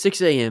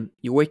 6 a.m.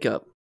 You wake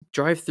up,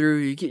 drive through,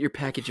 you get your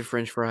package of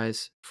French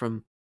fries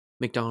from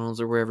McDonald's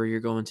or wherever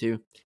you're going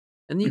to.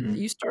 And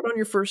you start on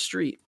your first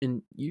street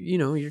and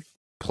you're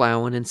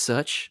plowing and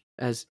such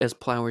as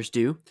plowers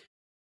do.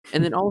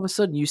 And then all of a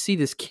sudden you see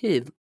this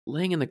kid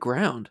laying in the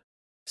ground.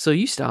 So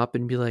you stop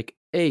and be like,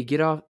 "Hey,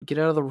 get out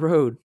of the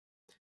road."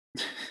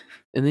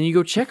 And then you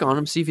go check on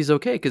him, see if he's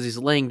okay, because he's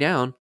laying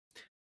down.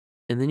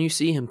 And then you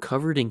see him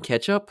covered in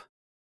ketchup.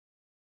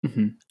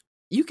 Mm-hmm.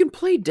 You can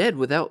play dead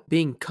without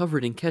being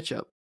covered in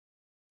ketchup.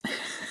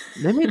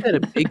 They made that a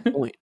big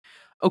point.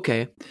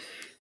 Okay.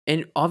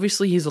 And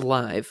obviously he's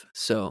alive.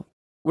 So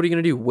what are you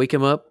going to do? Wake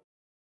him up?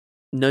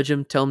 Nudge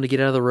him? Tell him to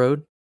get out of the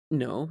road?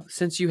 No.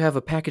 Since you have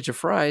a package of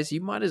fries, you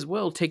might as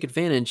well take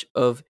advantage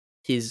of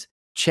his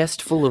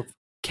chest full of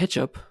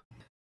ketchup.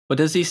 But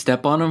does he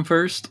step on him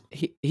first?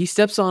 He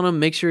steps on him,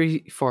 make sure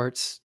he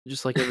farts,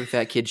 just like every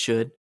fat kid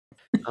should.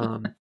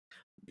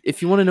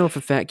 If you want to know if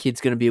a fat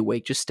kid's going to be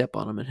awake, just step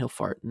on him and he'll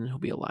fart and he'll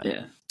be alive.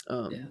 Yeah.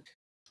 Yeah.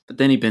 But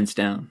then he bends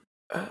down.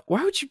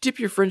 Why would you dip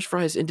your French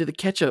fries into the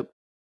ketchup?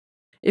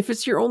 If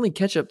it's your only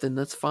ketchup, then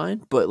that's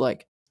fine.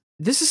 But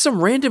this is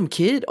some random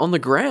kid on the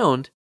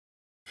ground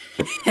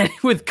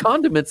with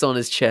condiments on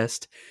his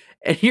chest,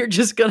 and you're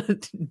just going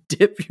to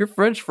dip your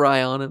French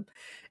fry on him,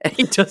 and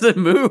he doesn't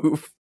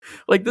move.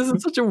 This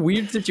is such a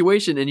weird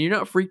situation, and you're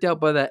not freaked out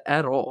by that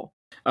at all.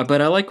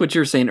 But I like what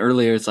you were saying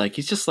earlier. It's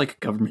he's just like a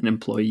government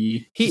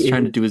employee. He's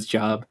trying to do his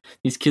job.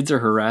 These kids are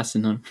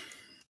harassing him.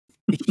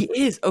 He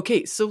is.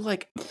 Okay, so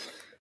like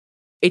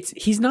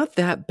he's not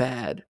that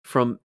bad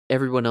from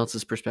everyone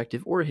else's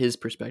perspective or his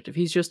perspective.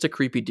 He's just a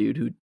creepy dude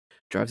who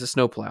drives a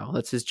snowplow.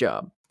 That's his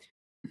job.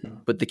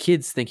 But the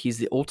kids think he's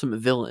the ultimate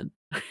villain.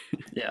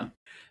 Yeah.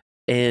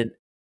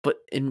 But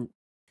in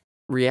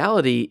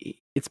reality,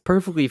 it's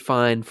perfectly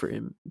fine for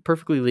him,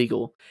 perfectly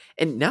legal.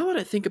 And now that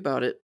I think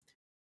about it,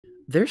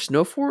 their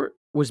snow fort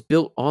was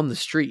built on the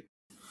street,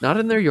 not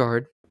in their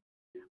yard,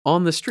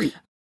 on the street.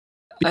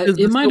 Because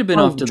It the might have been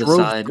snowplow off to the drove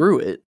side. through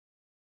it.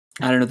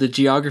 I don't know. The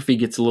geography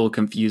gets a little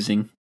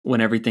confusing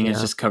when everything is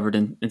Yeah. just covered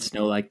in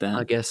snow like that.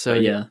 I guess so.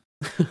 But Yeah.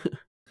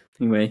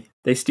 Anyway,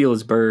 they steal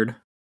his bird.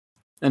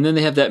 And then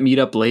they have that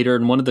meetup later.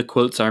 And one of the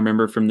quotes I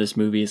remember from this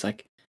movie is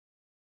like,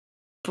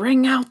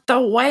 "Bring out the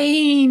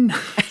Wayne!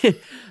 The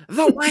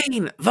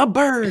Wayne, the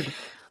bird,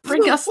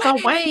 Bring us the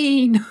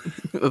Wayne!"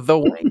 the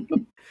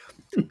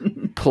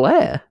Wayne.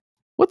 Play.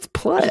 What's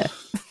play?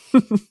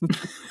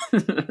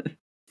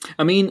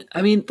 I mean,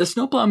 the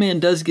Snowplow Man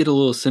does get a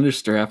little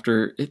sinister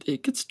after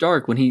it gets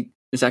dark when he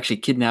is actually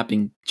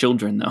kidnapping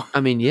children, though.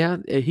 I mean, yeah,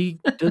 he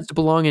does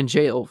belong in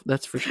jail.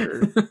 That's for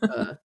sure.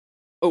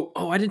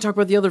 I didn't talk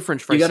about the other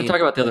French fry. You got to scene. talk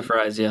about the other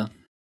fries, yeah.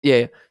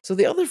 Yeah. So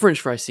the other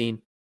French fry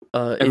scene.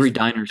 Every is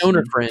diner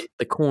owner scene. friend,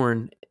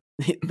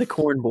 the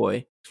corn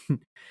boy.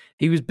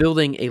 He was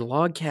building a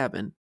log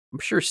cabin. I'm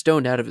sure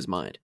stoned out of his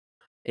mind.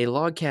 A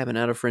log cabin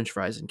out of French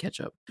fries and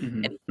ketchup.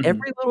 Mhm, And mhm.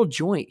 every little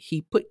joint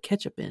he put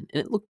ketchup in,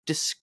 and it looked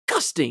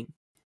disgusting.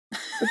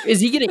 Is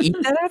he going to eat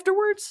that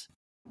afterwards?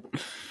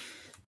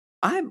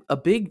 I'm a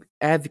big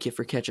advocate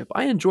for ketchup.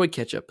 I enjoy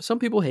ketchup. Some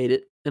people hate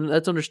it, and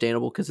that's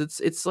understandable because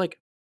it's like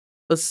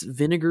a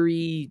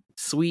vinegary,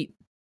 sweet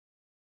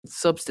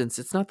substance.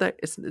 It's not that.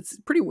 It's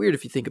pretty weird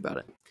if you think about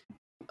it.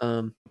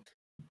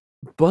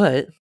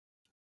 But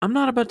I'm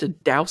not about to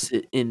douse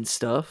it in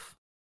stuff.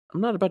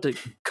 I'm not about to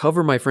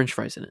cover my French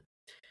fries in it.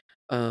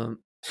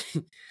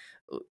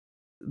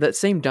 That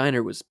same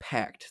diner was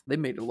packed. They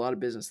made a lot of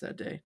business that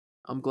day.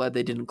 I'm glad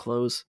they didn't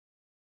close.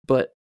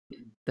 But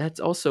that's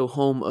also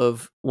home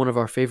of one of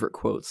our favorite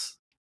quotes.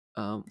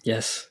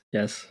 Yes.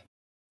 Why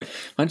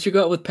don't you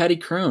go out with Patty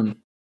Crone?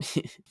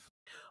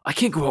 I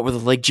can't go out with a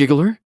leg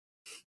jiggler.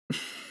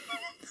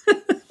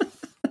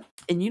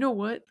 And you know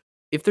what?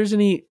 If there's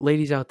any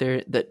ladies out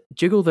there that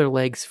jiggle their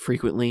legs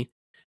frequently,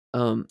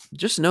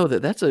 just know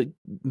that that's a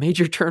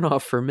major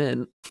turnoff for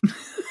men.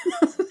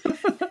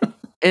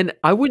 And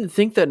I wouldn't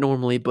think that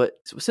normally, but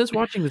since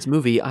watching this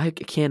movie, I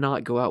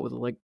cannot go out with a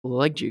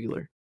leg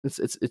jiggler.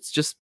 It's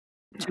just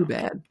too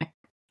bad.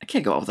 I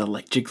can't go out with a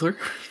leg jiggler.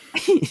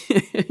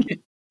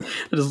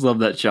 I just love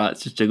that shot.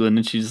 It's just jiggling,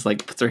 and she just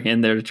like puts her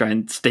hand there to try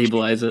and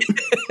stabilize it.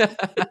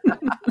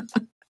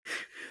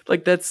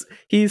 Like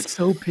he's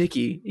so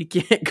picky. He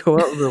can't go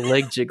out with a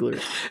leg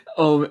jiggler.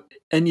 Oh,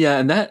 and yeah,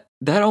 and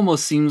that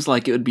almost seems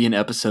like it would be an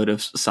episode of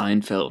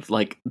Seinfeld,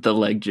 like the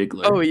leg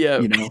jiggler. Oh yeah,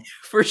 you know,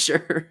 for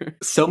sure.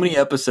 so many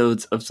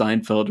episodes of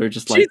Seinfeld are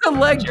just like She's a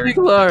leg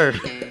jiggler.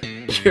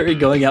 Jerry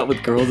going out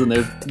with girls, and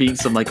there being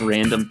some like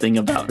random thing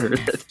about her.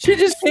 She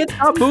just can't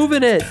stop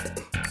moving it.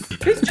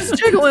 It's just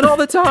jiggling all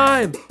the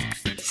time.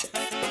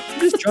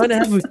 Just trying to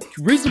have a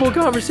reasonable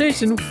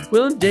conversation.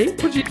 Will and date,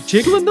 but she's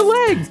jiggling the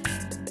leg.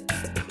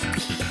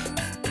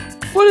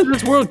 What is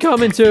this world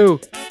coming to?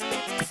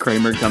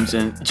 Kramer comes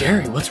in.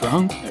 Jerry, what's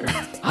wrong?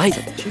 Hi,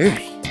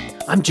 Jerry.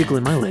 I'm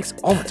jiggling my legs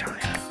all the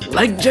time.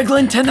 Leg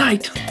jiggling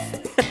tonight.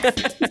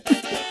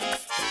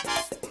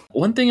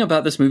 One thing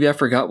about this movie I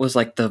forgot was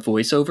like the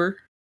voiceover.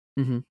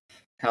 Mm-hmm.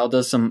 Hal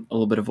does a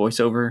little bit of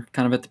voiceover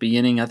kind of at the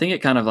beginning. I think it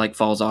kind of like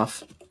falls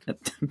off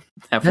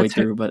halfway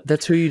through, but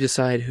that's who you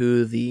decide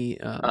who the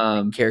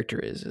character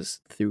is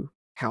through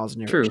Hal's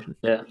narration. True,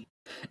 yeah.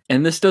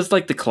 And this does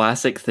like the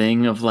classic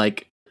thing of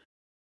like,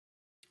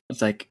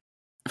 it's like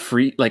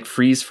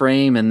freeze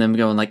frame and them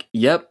going like,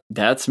 "Yep,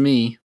 that's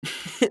me."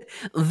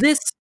 This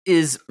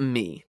is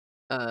me.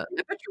 I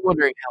bet you're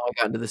wondering how I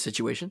got into this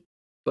situation,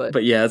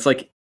 but yeah, it's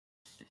like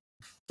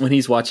when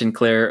he's watching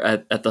Claire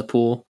at the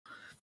pool,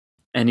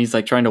 and he's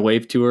like trying to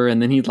wave to her,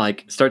 and then he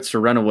like starts to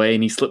run away,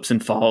 and he slips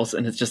and falls,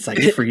 and it's just like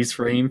freeze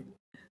frame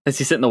as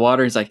he's in the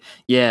water. He's like,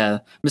 "Yeah,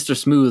 Mr.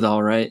 Smooth,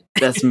 all right,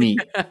 that's me,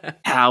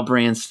 Hal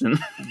Branston."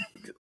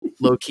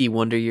 Low key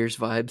Wonder Years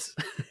vibes.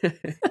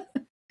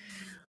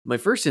 My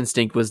first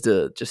instinct was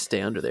to just stay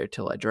under there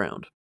till I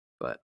drowned,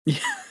 but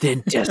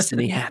then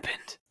destiny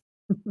happened.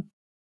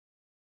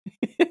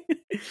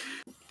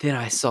 Then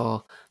I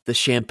saw the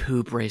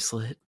shampoo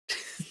bracelet.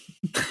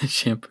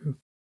 Shampoo.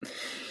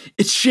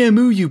 It's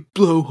Shamu, you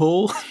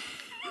blowhole.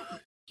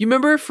 You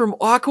remember from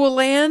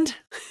Aqualand?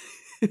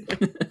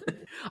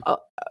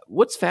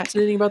 What's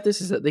fascinating about this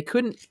is that they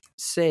couldn't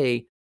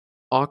say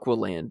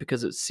Aqualand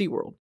because it's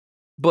SeaWorld,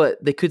 but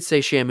they could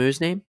say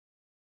Shamu's name.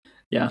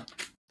 Yeah.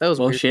 That was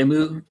weird.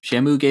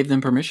 Shamu gave them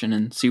permission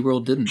and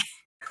SeaWorld didn't.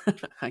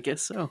 I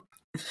guess so.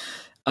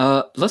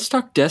 Let's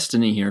talk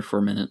Destiny here for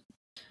a minute.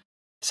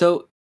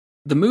 So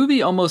the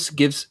movie almost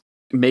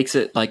makes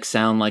it like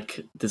sound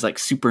like there's like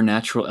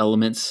supernatural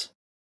elements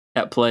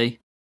at play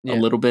a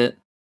little bit.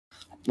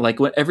 Like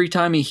every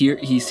time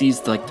he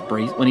sees like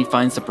when he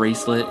finds the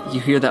bracelet, you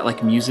hear that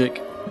like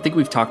music. I think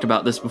we've talked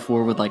about this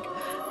before with like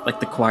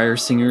the choir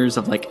singers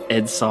of like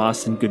Ed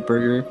Sauce and Good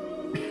Burger.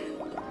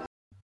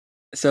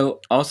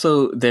 So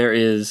also there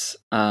is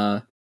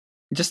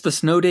just the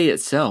snow day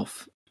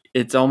itself.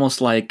 It's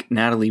almost like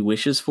Natalie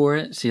wishes for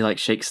it. She like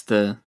shakes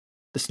the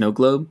snow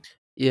globe.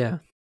 Yeah.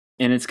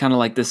 And it's kind of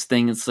like this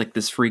thing. It's like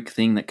this freak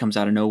thing that comes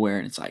out of nowhere,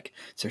 and it's like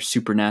there's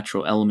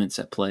supernatural elements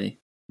at play.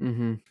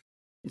 Mm-hmm.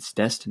 It's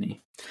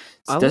destiny.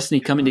 It's destiny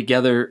coming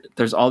together.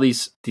 There's all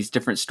these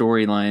different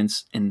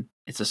storylines, and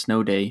it's a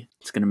snow day.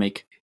 It's gonna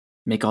make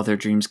all their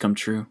dreams come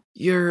true.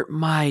 You're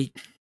my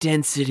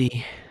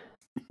density.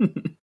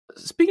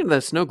 Speaking of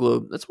that snow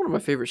globe, that's one of my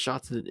favorite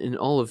shots in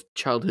all of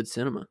childhood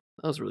cinema.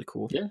 That was really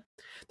cool. Yeah.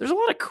 There's a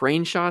lot of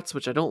crane shots,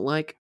 which I don't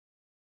like.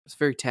 It's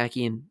very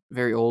tacky and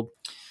very old.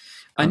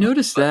 I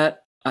noticed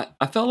that.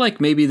 I felt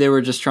like maybe they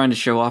were just trying to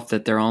show off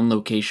that they're on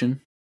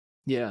location.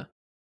 Yeah.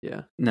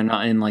 Yeah. And they're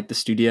not in like the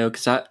studio.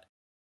 Because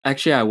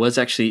I was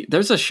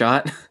there's a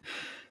shot.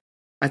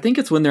 I think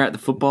it's when they're at the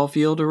football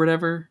field or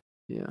whatever.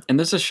 Yeah. And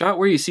there's a shot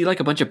where you see like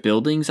a bunch of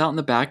buildings out in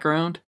the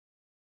background,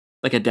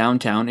 like a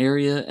downtown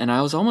area. And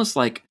I was almost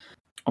like,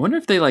 I wonder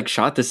if they like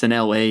shot this in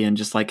LA and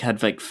just like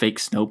had like fake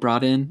snow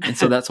brought in. And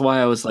so that's why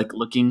I was like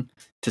looking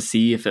to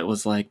see if it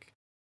was like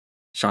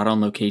shot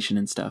on location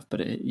and stuff.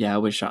 But it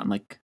was shot in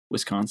like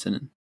Wisconsin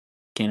and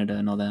Canada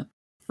and all that.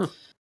 Huh.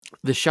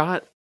 The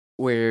shot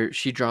where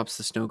she drops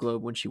the snow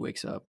globe when she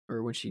wakes up,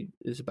 or when she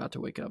is about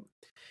to wake up,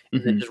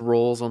 and then just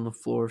rolls on the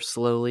floor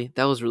slowly.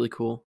 That was really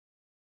cool.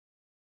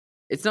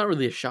 It's not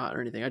really a shot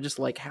or anything. I just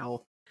like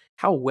how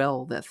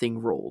well that thing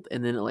rolled,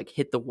 and then it like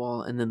hit the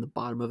wall, and then the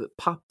bottom of it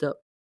popped up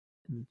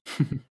and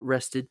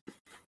rested.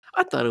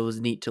 I thought it was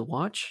neat to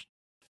watch.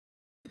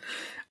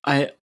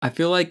 I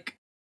feel like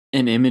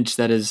an image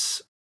that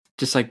is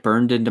just like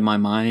burned into my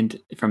mind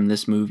from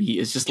this movie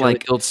is just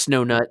like old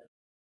snow nut.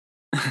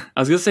 I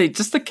was gonna say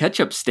just the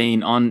ketchup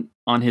stain on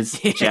his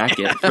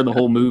jacket for the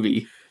whole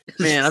movie.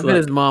 Man, I bet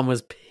his mom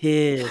was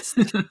pissed.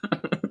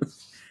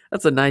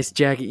 That's a nice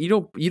jacket.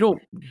 You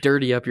don't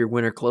dirty up your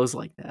winter clothes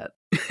like that.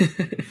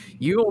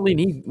 You only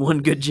need one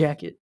good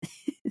jacket.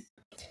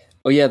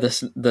 Oh yeah,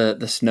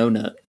 the snow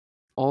nut.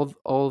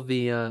 All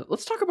the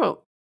let's talk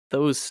about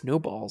those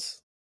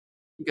snowballs.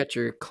 You got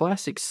your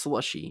classic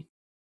slushy.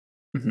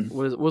 Mm-hmm.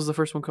 What was the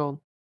first one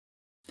called?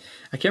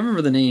 I can't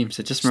remember the names.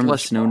 I just remember the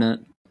snow nut.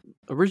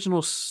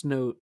 Original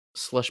snow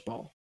slush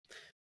ball.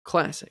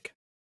 Classic.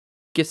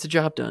 Gets the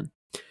job done.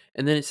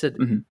 And then it said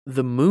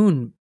the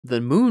moon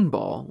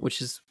ball,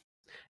 which is,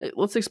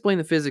 let's explain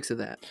the physics of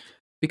that.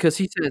 Because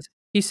he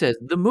says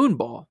the moon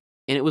ball,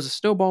 and it was a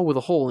snowball with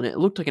a hole in it. It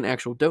looked like an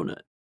actual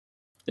donut.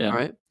 Yeah. All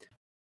right.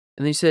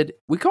 And he said,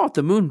 we call it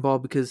the moon ball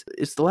because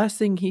it's the last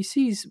thing he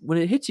sees when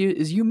it hits you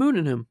is you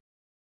mooning him.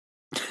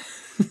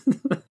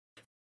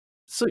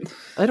 So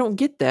I don't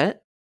get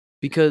that,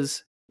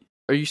 because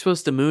are you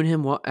supposed to moon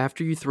him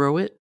after you throw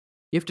it?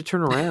 You have to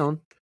turn around.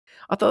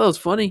 I thought that was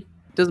funny.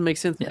 Doesn't make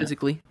sense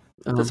physically.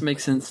 It doesn't make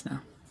sense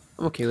now.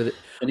 I'm okay with it.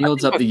 And he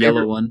holds up the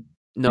yellow one.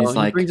 No,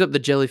 he brings up the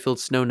jelly-filled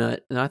snow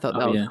nut, and I thought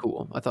that was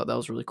cool. I thought that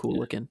was really cool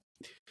looking.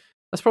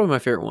 That's probably my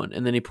favorite one.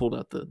 And then he pulled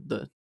out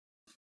the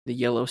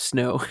yellow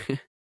snow.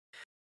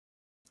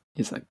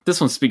 He's like, this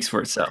one speaks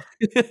for itself.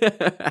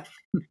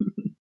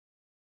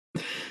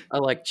 I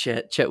like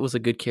Chet. Chet was a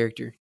good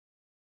character.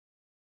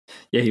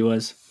 Yeah, he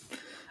was.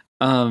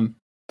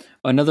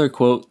 Another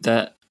quote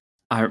that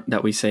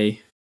we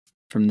say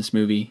from this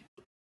movie,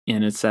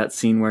 and it's that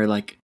scene where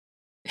like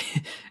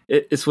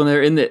it's when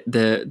they're in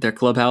their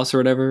clubhouse or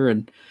whatever,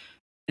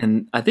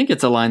 and I think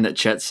it's a line that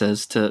Chet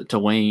says to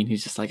Wayne.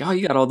 He's just like, "Oh,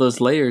 you got all those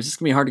layers. It's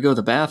gonna be hard to go to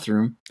the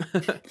bathroom."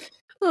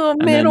 Oh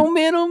man! Oh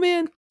man! Oh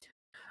man!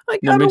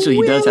 Eventually,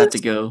 he does have to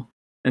go,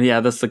 and yeah,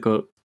 that's the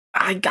quote.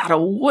 I got a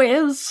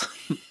whiz.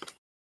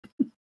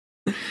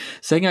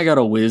 Saying I got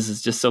a whiz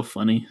is just so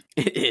funny.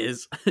 It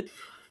is.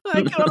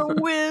 I got a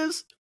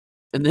whiz.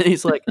 And then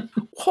he's like,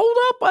 hold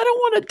up, I don't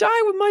want to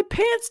die with my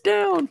pants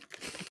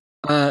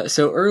down.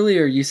 So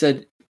earlier you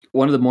said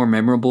one of the more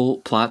memorable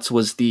plots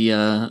was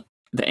the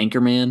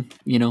Anchorman,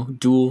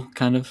 duel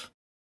kind of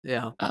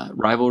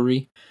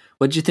rivalry.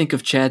 What'd you think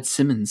of Chad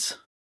Simmons?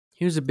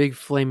 He was a big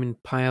flaming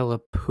pile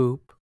of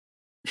poop.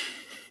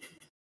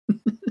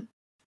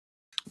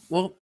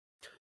 Well,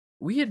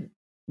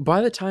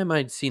 by the time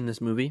I'd seen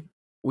this movie,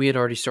 we had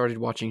already started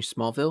watching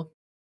Smallville.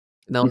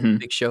 And that was a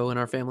big show in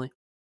our family.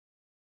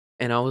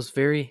 And I was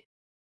very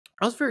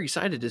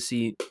excited to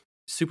see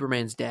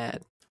Superman's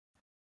dad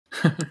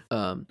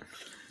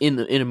in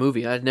a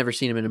movie. I'd never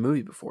seen him in a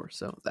movie before,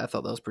 so I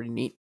thought that was pretty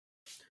neat.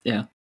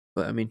 Yeah.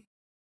 But I mean,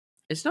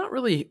 it's not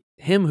really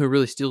him who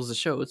really steals the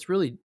show. It's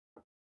really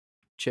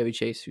Chevy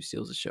Chase who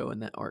steals the show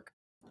in that arc.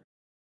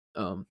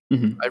 I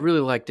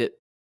really liked it.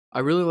 I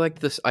really liked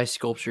this ice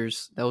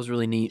sculptures. That was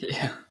really neat.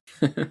 Yeah.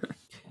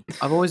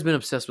 I've always been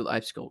obsessed with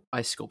ice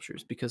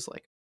sculptures because,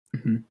 like,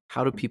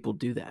 how do people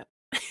do that?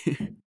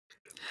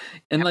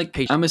 And like,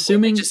 I'm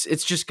assuming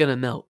it's just gonna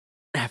melt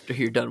after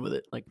you're done with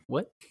it. Like,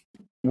 what?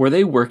 were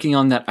they working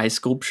on that ice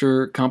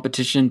sculpture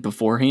competition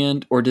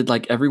beforehand, or did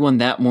like everyone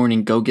that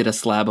morning go get a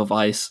slab of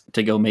ice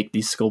to go make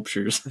these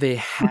sculptures? They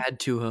had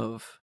to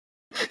have.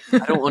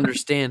 I don't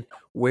understand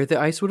where the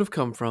ice would have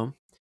come from.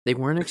 They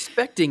weren't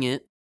expecting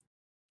it.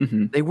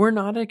 Hmm. They were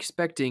not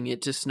expecting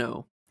it to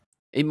snow.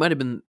 It might have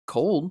been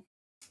cold,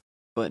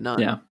 but not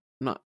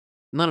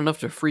enough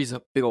to freeze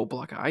a big old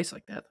block of ice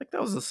like that. Like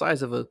that was the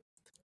size of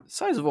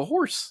a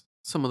horse.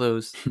 Some of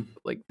those,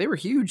 like they were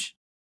huge.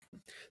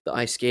 The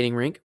ice skating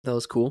rink, that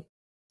was cool.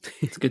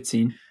 It's a good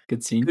scene.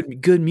 Good scene.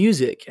 Good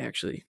music,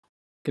 actually.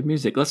 Good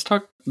music. Let's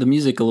talk the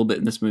music a little bit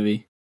in this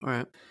movie. All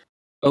right.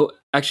 Oh,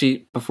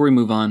 actually, before we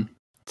move on,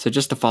 so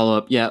just to follow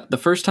up, yeah, the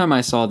first time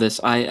I saw this,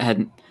 I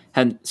hadn't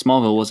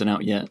Smallville wasn't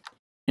out yet,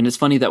 and it's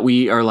funny that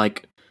we are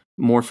like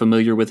more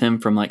familiar with him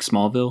from like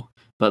Smallville,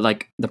 but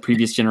like the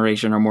previous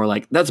generation are more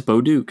like that's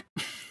Bo Duke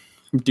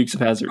from Dukes of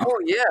Hazzard. Oh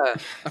yeah,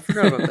 I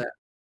forgot about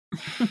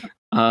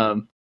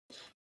that.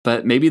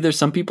 But maybe there's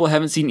some people who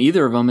haven't seen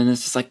either of them, and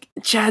it's just like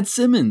Chad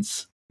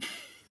Simmons.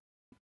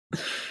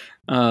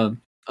 I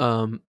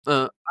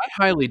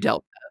highly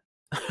doubt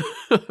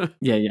that.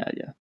 Yeah.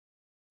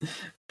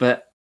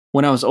 But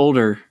when I was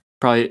older,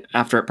 probably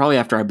after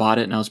I bought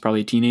it, and I was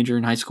probably a teenager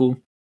in high school,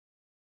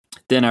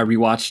 then I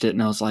rewatched it,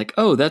 and I was like,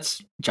 "Oh,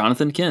 that's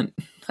Jonathan Kent."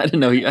 I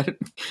didn't know. I don't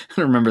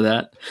remember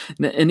that.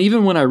 And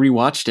even when I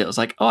rewatched it, I was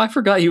like, "Oh, I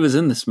forgot he was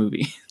in this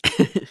movie."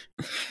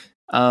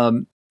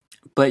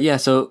 But yeah,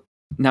 so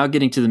now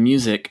getting to the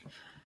music,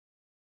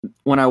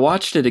 when I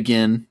watched it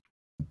again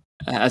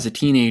as a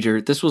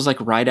teenager, this was like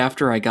right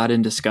after I got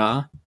into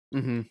ska.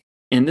 Mm-hmm.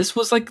 And this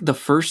was like the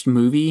first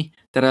movie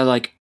that I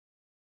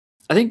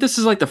think this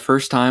is like the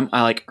first time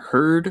I like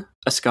heard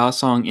a ska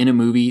song in a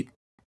movie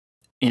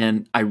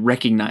and I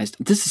recognized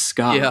this is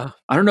ska. Yeah.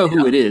 I don't know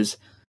who it is,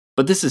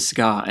 but this is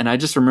ska. And I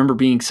just remember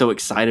being so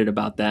excited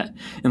about that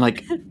and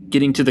like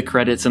getting to the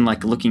credits and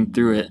like looking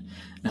through it.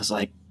 And I was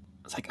like,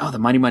 oh, the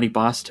Mighty Mighty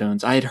Boss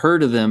Tones. I had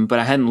heard of them, but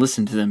I hadn't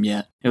listened to them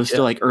yet. It was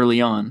still like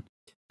early on.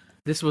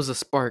 This was a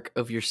spark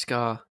of your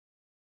ska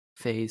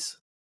phase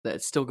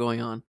that's still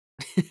going on.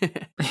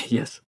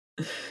 Yes.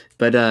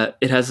 But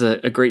it has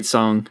a great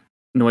song,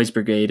 Noise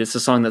Brigade. It's a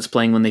song that's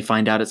playing when they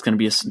find out it's going to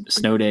be a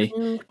snow day.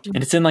 And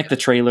it's in like the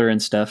trailer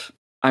and stuff.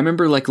 I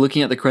remember like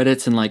looking at the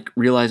credits and like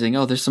realizing,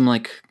 oh, there's some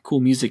like cool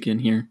music in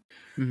here.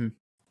 Mm-hmm.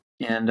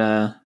 And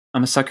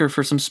I'm a sucker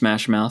for some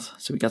Smash Mouth.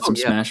 So we got some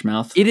Smash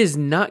Mouth. It is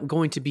not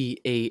going to be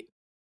a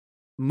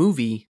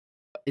movie.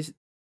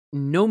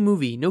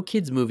 No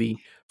kids movie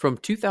from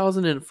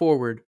 2000 and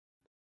forward.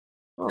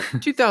 Well,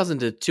 2000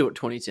 to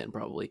 2010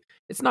 probably.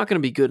 It's not going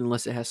to be good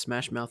unless it has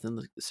Smash Mouth in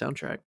the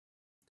soundtrack.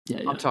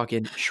 Yeah. I'm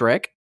talking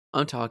Shrek.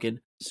 I'm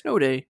talking Snow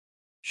Day.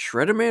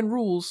 Shredder Man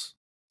Rules.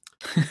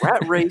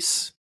 Rat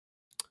Race.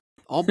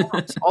 All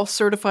bops. All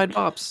certified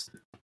bops.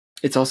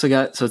 It's also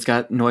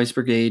got Noise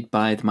Brigade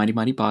by the Mighty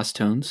Mighty Boss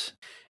Tones.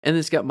 And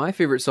it's got my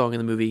favorite song in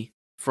the movie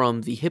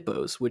from the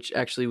Hippos, which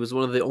actually was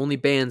one of the only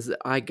bands that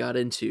I got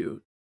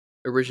into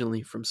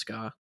originally from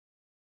ska.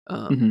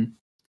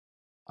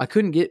 I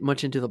couldn't get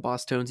much into the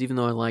Boss Tones, even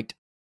though I liked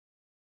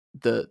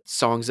the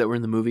songs that were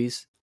in the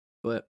movies.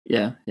 But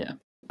yeah.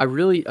 I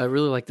really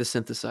like the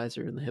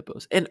synthesizer in the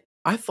Hippos. And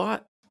I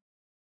thought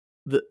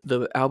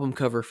the album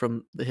cover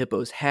from the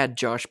Hippos had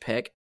Josh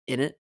Peck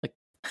in it. Like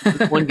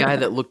one guy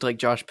that looked like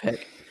Josh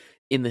Peck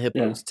in the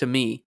Hippos to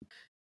me.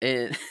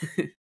 And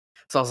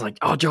so I was like,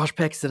 oh, Josh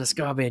Peck's in a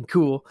ska band.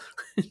 Cool.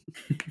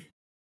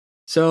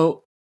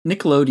 So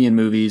Nickelodeon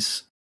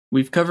movies,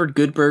 we've covered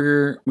Good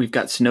Burger. We've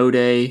got Snow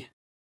Day.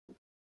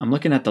 I'm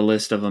looking at the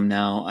list of them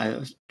now. I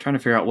was trying to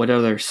figure out what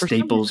other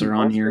staples are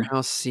on here.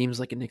 House seems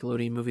like a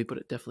Nickelodeon movie, but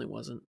it definitely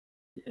wasn't.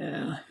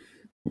 Yeah.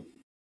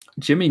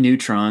 Jimmy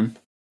Neutron.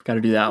 Got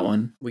to do that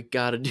one. We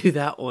got to do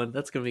that one.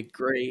 That's going to be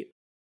great.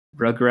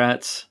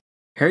 Rugrats.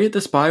 Harriet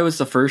the Spy was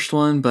the first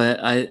one,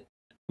 but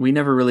we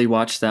never really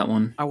watched that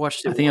one. I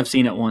watched it. I think I've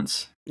seen it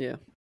once. Yeah,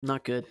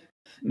 not good.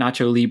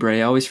 Nacho Libre.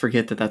 I always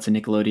forget that that's a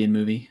Nickelodeon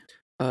movie.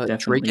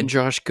 Drake and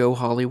Josh Go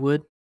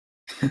Hollywood.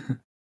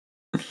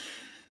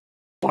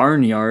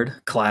 Barnyard.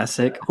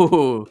 Classic.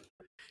 Oh,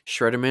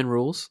 Shredder Man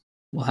Rules.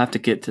 We'll have to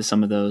get to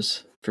some of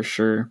those for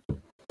sure.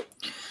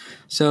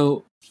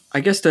 So I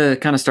guess to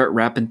kind of start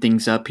wrapping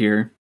things up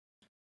here,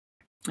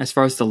 as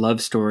far as the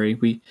love story,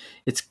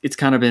 it's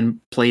kind of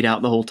been played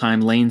out the whole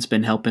time. Lane's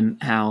been helping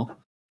Hal,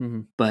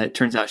 but it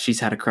turns out she's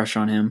had a crush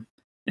on him,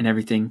 and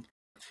everything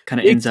kind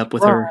of ends up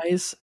with her.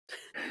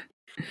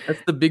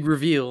 That's the big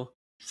reveal.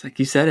 It's like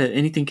you said it.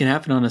 Anything can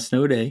happen on a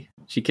snow day.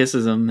 She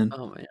kisses him, and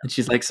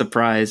she's like,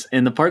 surprise.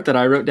 And the part that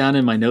I wrote down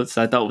in my notes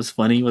that I thought was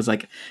funny was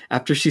like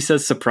after she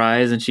says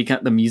surprise, and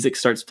the music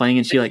starts playing,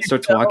 and she like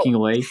starts walking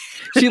away.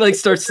 She like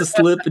starts to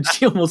slip, and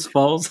she almost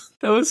falls.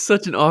 That was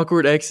such an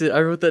awkward exit.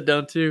 I wrote that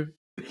down too.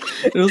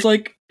 It was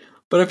like,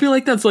 but I feel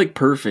like that's like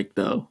perfect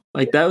though.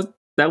 Like that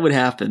would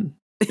happen.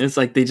 It's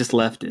like they just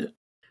left it.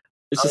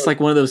 It's just like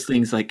one of those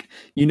things. Like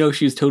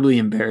she was totally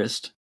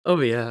embarrassed. Oh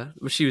yeah,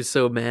 she was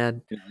so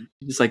mad.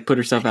 She just like put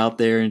herself out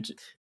there, and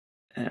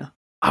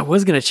I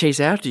was gonna chase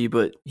after you,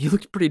 but you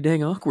looked pretty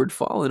dang awkward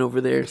falling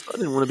over there, so I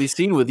didn't want to be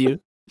seen with you.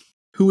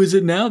 Who is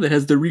it now that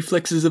has the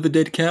reflexes of a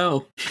dead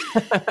cow?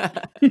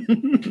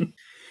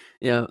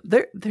 Yeah,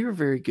 they were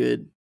very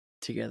good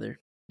together.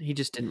 He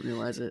just didn't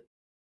realize it.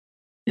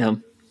 Yeah.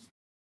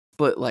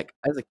 But like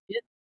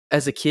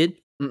as a kid,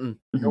 no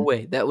Mhm.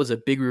 way. That was a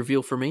big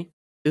reveal for me.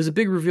 It was a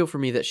big reveal for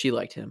me that she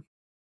liked him,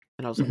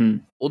 and I was like,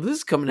 Mhm. "Well, this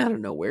is coming out of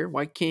nowhere.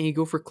 Why can't he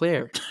go for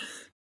Claire?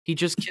 He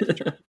just kissed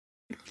her."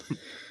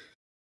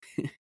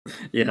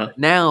 Yeah.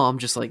 Now I'm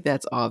just like,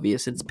 that's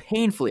obvious. It's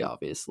painfully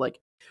obvious.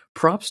 Like,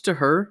 props to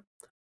her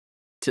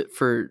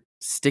for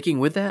sticking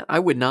with that. I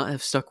would not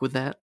have stuck with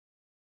that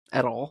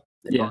at all.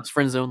 If I Yeah. was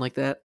friend zone like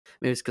that.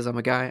 Maybe it's because I'm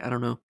a guy. I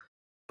don't know.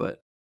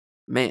 But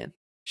man,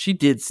 she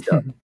did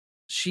stuff.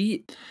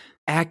 She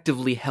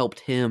actively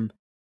helped him.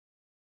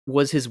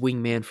 Was his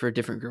wingman for a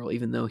different girl,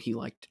 even though she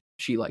liked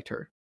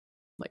her.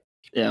 Like,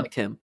 she Yeah. liked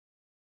him.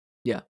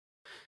 Yeah.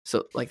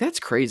 So like that's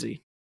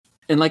crazy.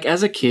 And like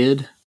as a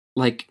kid,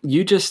 like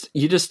you just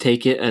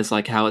take it as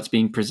like how it's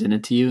being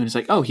presented to you, and it's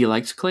like, oh, he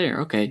likes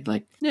Claire. Okay,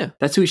 like Yeah.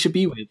 that's who he should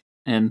be with.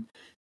 And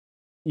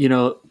you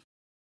know,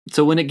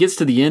 so when it gets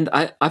to the end,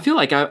 I feel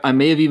like I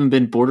may have even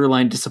been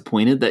borderline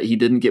disappointed that he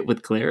didn't get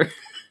with Claire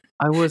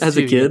I was as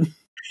too, a kid.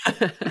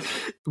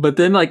 But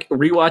then like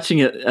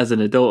rewatching it as an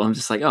adult, I'm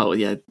just like, oh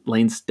yeah,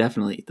 Lane's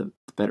definitely the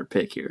better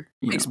pick here.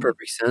 Makes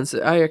perfect sense.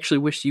 I actually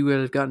wish you would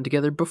have gotten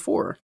together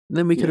before.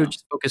 Then we could have Yeah.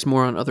 just focused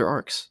more on other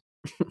arcs.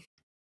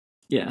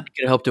 Yeah.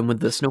 Could have helped him with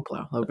the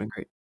snowplow. That would have been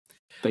great.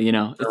 But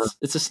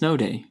it's a snow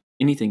day.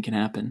 Anything can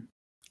happen.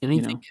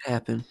 Anything know. could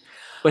happen.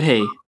 But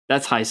hey,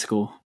 that's high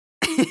school.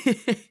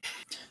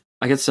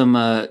 I got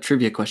some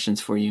trivia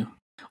questions for you.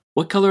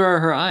 What color are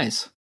her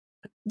eyes?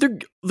 The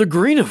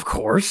green, of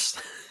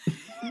course.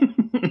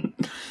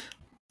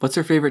 What's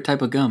her favorite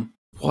type of gum?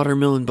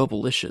 Watermelon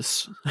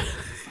bubblicious.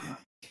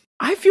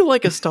 I feel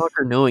like a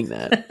stalker knowing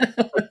that.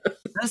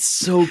 That's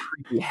so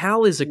creepy.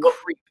 Hal is a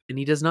creep, and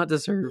he does not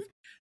deserve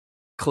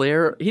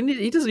Claire.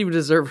 He doesn't even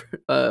deserve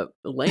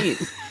Lane.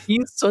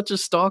 He's such a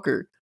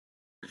stalker.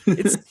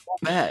 It's so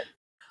bad.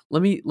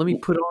 Let me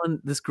put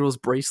on this girl's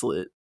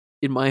bracelet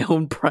in my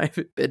own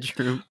private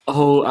bedroom.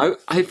 Oh,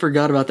 I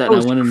forgot about that.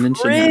 And I want to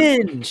mention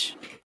cringe.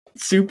 that.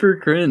 Super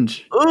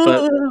cringe,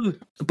 Ugh.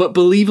 but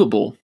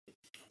believable.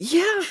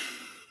 Yeah.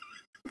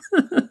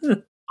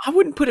 I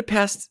wouldn't put it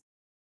past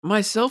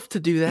myself to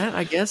do that,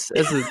 I guess,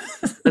 as a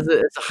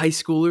high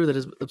schooler that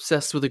is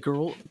obsessed with a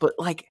girl. But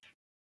like,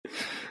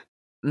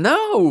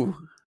 no.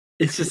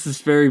 It's just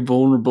this very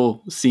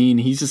vulnerable scene.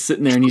 He's just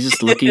sitting there and he's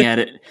just looking at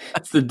it.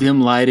 It's the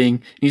dim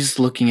lighting. He's just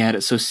looking at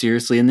it so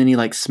seriously, and then he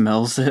like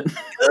smells it.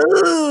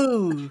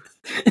 Ooh.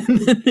 And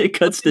then it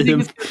cuts to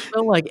him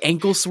Smell like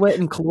ankle sweat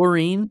and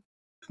chlorine.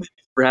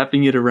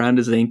 wrapping it around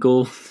his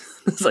ankle.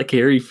 It's like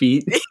hairy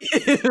feet.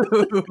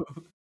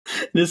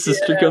 And his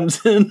sister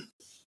comes in.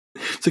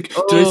 It's like,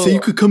 did I say you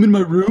could come in my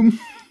room?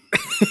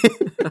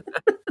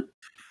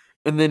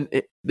 And then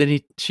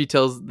she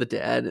tells the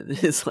dad, and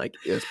it's like,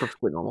 yeah, it's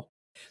perfectly normal.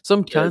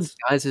 Sometimes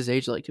guys his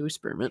age like to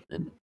experiment,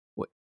 and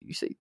what you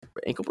say,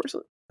 ankle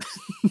bracelet?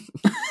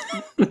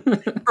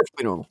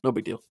 Perfectly normal, no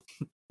big deal.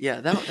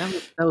 Yeah, that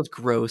was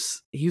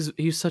gross. He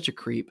was such a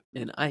creep,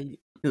 and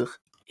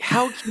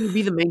how can you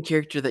be the main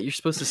character that you're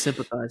supposed to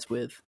sympathize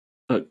with,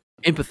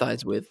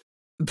 empathize with?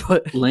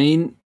 But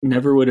Lane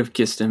never would have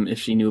kissed him if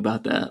she knew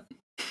about that.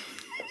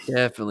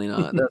 Definitely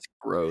not. That's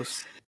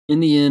gross.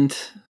 In the end,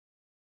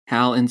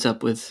 Hal ends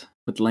up with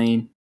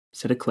Lane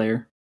instead of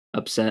Claire,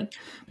 upset.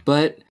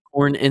 But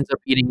Horn ends up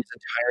eating his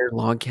entire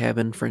log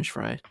cabin French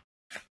fry.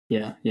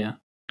 Yeah.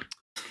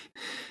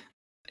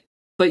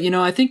 But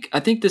I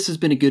think this has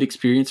been a good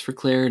experience for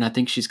Claire, and I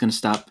think she's going to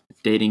stop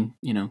dating,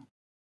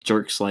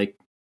 jerks like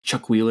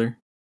Chuck Wheeler.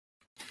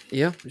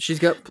 Yeah, she's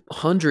got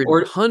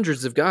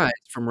hundreds of guys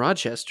from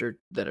Rochester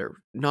that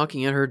are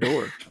knocking at her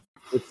door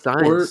with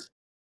signs.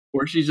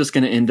 Or she's just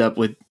going to end up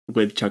with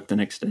Chuck the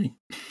next day.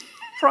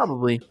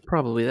 Probably.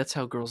 That's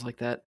how girls like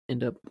that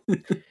end up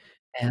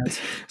as.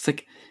 It's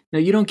like, no,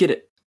 you don't get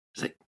it.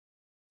 It's like,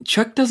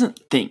 Chuck doesn't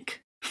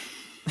think.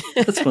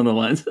 That's one of the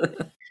lines.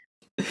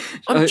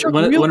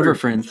 One of her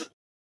friends.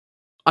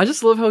 I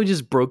just love how he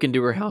just broke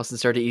into her house and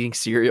started eating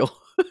cereal.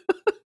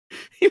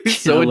 He was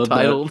so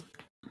entitled.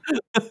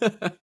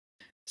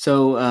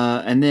 So,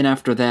 and then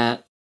after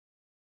that,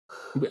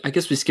 I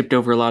guess we skipped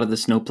over a lot of the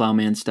Snowplow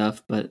Man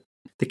stuff, but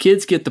the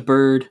kids get the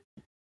bird,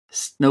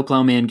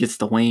 Snowplow Man gets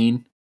the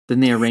Wayne. Then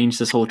they arrange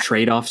this whole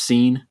trade-off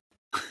scene.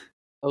 That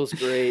was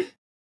great.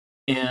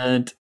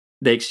 And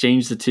they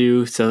exchange the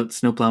two, so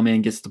Snowplow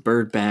Man gets the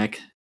bird back.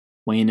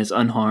 Wayne is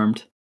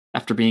unharmed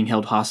after being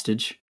held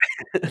hostage.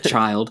 A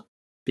child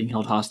being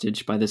held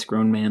hostage by this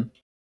grown man.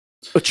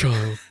 A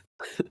child.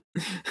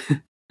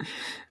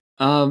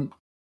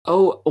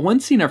 Oh, one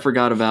scene I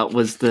forgot about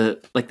was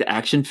the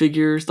action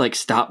figures, like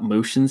stop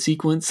motion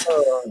sequence.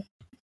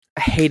 I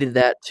hated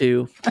that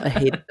too.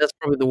 That's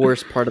probably the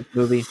worst part of the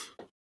movie.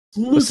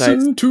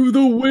 Listen to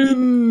the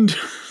wind.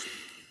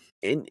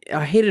 And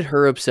I hated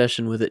her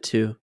obsession with it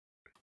too.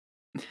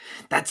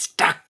 That's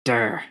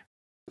Dr.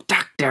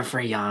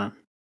 Freon.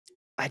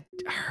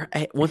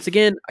 Once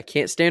again, I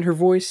can't stand her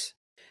voice.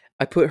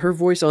 I put her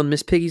voice on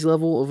Miss Piggy's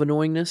level of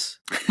annoyingness.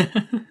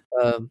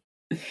 Um,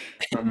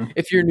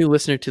 if you're a new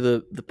listener to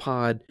the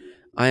pod,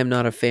 I am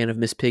not a fan of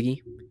Miss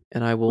Piggy,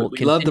 and I will.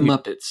 We love the continue-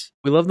 Muppets.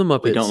 We love the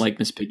Muppets. We don't like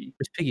Miss Piggy.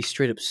 Miss Piggy.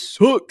 Straight up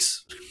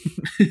sucks.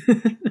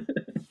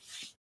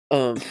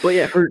 But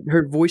yeah,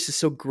 her voice is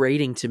so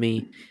grating to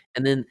me,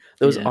 and then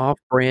those Yeah.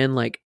 off-brand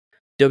like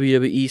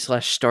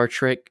WWE/Star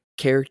Trek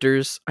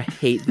characters, I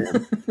hate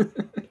them.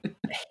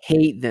 I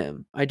hate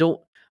them. I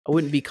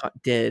wouldn't be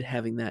caught dead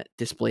having that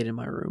displayed in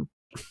my room.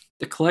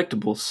 The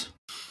collectibles.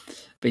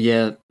 But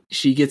yeah,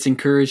 she gets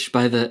encouraged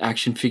by the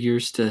action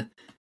figures to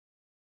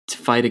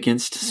fight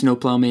against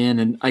Snowplow Man,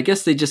 and I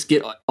guess they just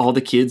get all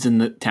the kids in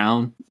the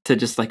town to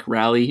just like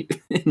rally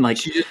and like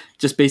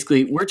just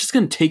basically, we're just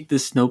gonna take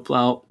this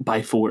Snowplow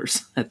by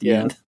force at the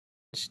end.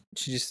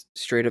 She just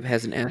straight up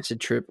has an acid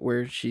trip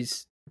where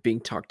she's being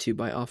talked to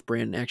by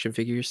off-brand action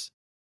figures.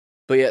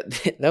 But yeah,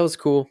 that was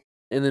cool.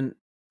 And then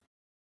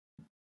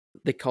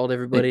they called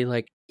everybody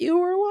like, "You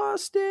were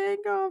lost and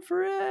gone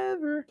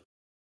forever."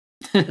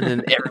 And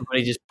then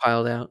everybody just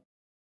piled out.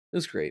 It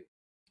was great.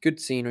 Good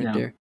scene right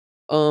there.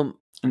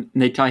 And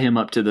they tie him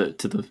up to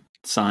the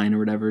sign or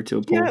whatever, to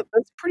a pole. Yeah,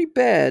 that's pretty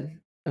bad.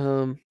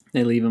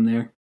 They leave him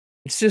there.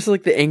 It's just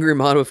like the angry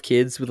mob of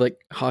kids with like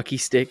hockey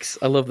sticks.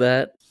 I love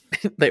that.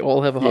 They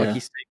all have a hockey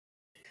stick.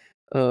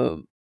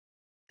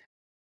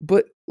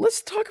 But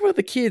let's talk about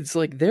the kids.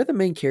 Like, they're the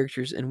main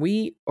characters, and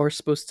we are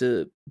supposed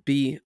to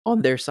be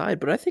on their side.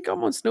 But I think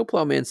I'm on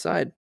Snowplow Man's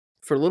side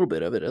for a little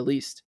bit of it, at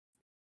least.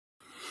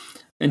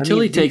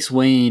 Until he takes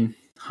Wayne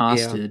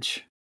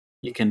hostage,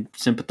 you can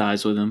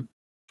sympathize with him.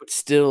 But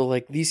still,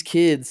 like, these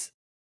kids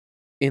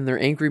in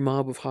their angry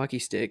mob of hockey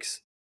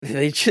sticks,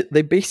 they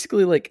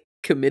basically like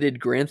committed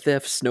grand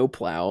theft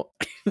snowplow.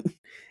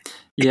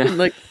 Yeah, and,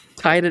 like,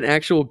 tied an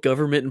actual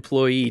government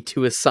employee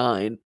to a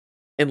sign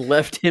and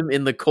left him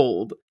in the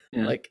cold.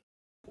 Yeah. Like,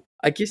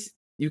 I guess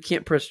you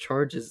can't press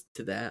charges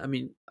to that. I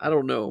mean, I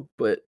don't know,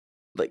 but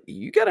like,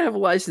 you gotta have a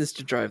license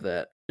to drive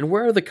that. And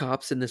where are the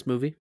cops in this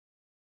movie?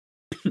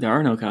 There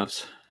are no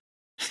cops.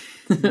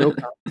 No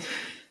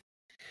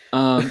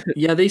cops.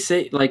 Yeah, they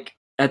say like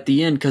at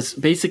the end, because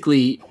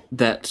basically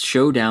that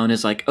showdown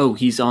is like, oh,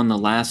 he's on the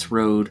last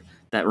road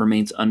that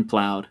remains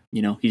unplowed.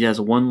 You know, he has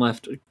one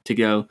left to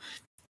go,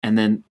 and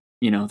then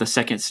the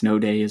second snow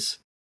day is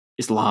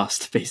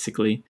lost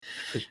basically.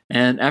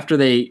 And after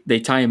they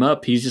tie him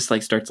up, he just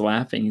like starts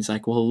laughing. He's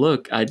like, well,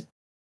 look, I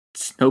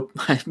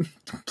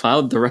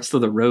plowed the rest of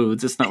the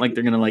roads. It's not like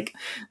they're gonna like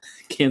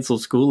cancel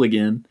school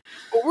again.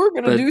 But we're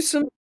gonna do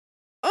some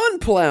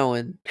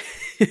unplowing.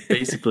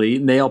 Basically,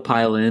 and they all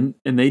pile in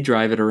and they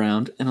drive it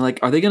around. And like,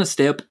 are they gonna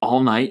stay up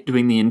all night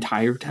doing the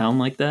entire town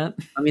like that?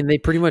 I mean, they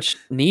pretty much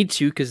need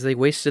to, because they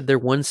wasted their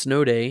one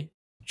snow day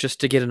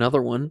just to get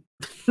another one.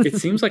 It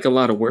seems like a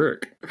lot of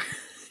work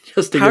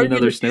just to get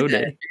another snow day.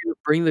 You're gonna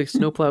bring the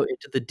snowplow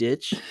into the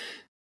ditch.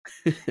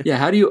 Yeah,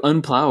 how do you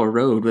unplow a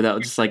road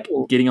without just like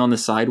getting on the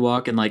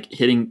sidewalk and like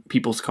hitting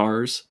people's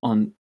cars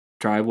on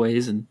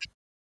driveways? And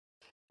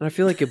I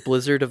feel like a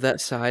blizzard of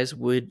that size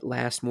would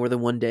last more than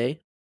one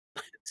day.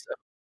 So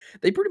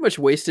they pretty much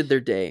wasted their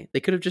day. They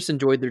could have just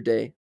enjoyed their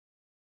day.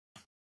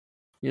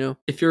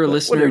 If you're a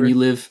listener and you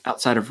live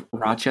outside of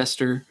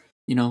Rochester,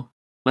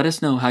 let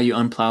us know how you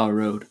unplow a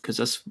road, because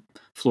us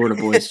Florida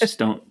boys just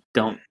don't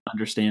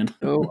understand.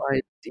 No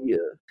idea.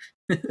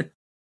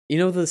 You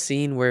know the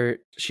scene where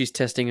she's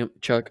testing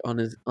Chuck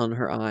on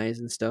her eyes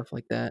and stuff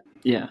like that?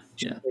 Yeah.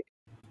 She's like,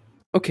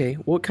 okay,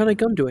 what kind of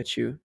gum do I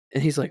chew?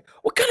 And he's like,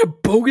 what kind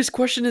of bogus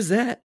question is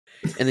that?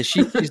 And then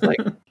she's like,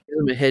 gives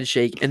him a head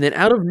shake. And then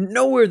out of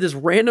nowhere, this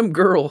random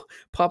girl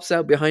pops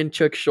out behind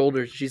Chuck's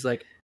shoulders. She's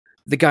like,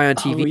 the guy on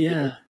TV. Oh,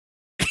 yeah.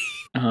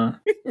 Uh-huh.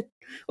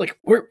 Like,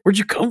 where'd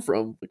you come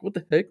from? Like, what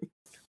the heck?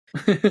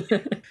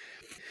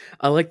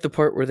 I like the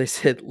part where they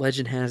said,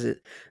 legend has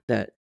it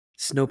that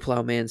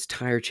Snowplow Man's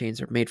tire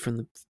chains are made from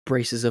the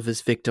braces of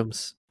his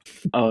victims.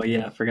 Oh,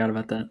 yeah. I forgot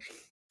about that.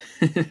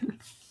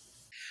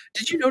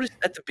 Did you notice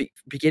at the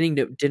beginning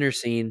dinner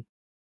scene,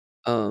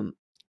 when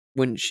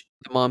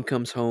the mom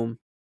comes home,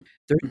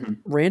 there's a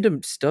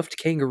random stuffed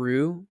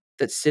kangaroo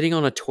that's sitting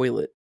on a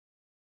toilet?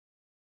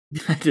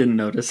 I didn't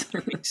notice.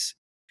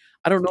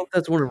 I don't know if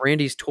that's one of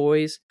Randy's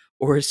toys,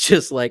 or it's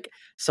just like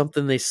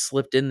something they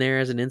slipped in there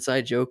as an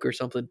inside joke or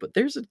something. But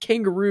there's a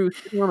kangaroo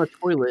sitting on a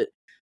toilet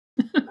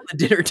on the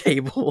dinner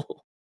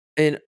table.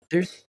 And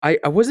I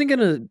wasn't going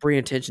to bring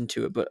attention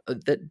to it, but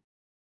that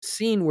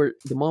scene where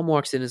the mom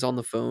walks in is on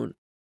the phone,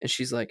 and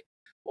she's like,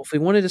 well, if he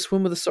wanted to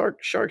swim with the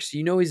sharks,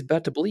 he's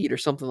about to bleed or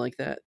something like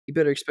that. You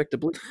better expect to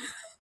bleed.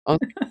 I was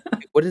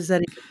like, what does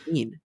that even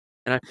mean?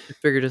 And I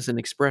figured it's an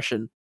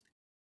expression.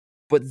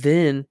 But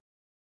then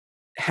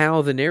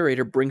how the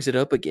narrator brings it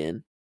up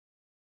again,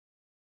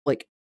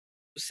 like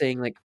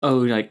saying like, oh,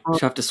 like you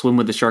have to swim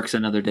with the sharks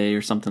another day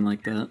or something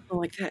like that.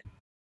 Like that.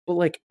 But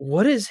like,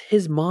 what is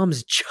his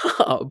mom's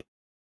job?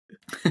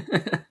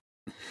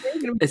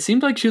 It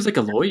seemed like she was like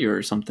a lawyer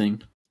or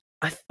something.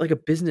 Like a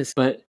business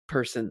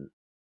person.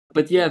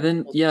 But yeah,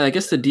 then I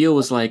guess the deal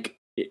was like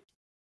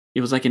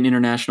it was like an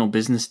international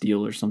business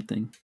deal or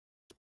something.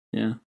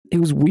 Yeah. It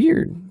was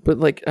weird, but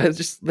like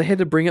they had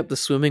to bring up the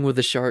swimming with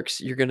the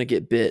sharks. You're gonna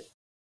get bit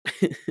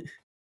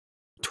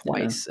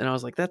twice, and I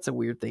was like, that's a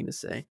weird thing to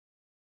say.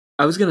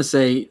 I was gonna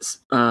say,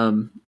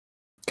 kind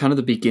of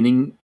the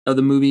beginning of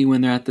the movie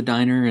when they're at the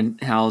diner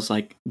and Hal's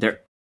like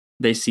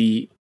they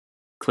see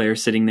Claire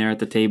sitting there at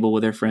the table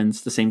with her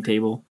friends, the same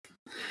table,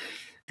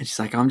 and she's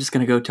like, I'm just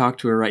gonna go talk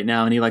to her right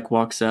now, and he like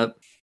walks up.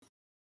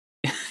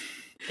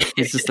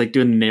 He's just like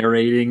doing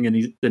narrating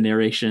and the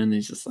narration. And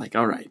he's just like,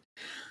 all right,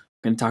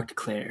 I'm gonna talk to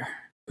Claire.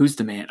 Who's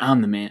the man?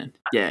 I'm the man.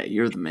 Yeah,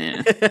 you're the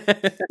man.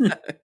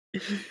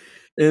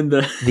 And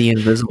the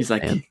invisible he's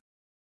like, man.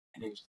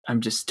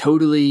 I'm just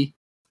totally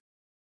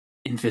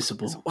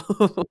invisible.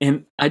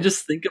 And I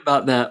just think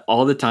about that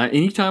all the time.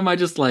 Anytime I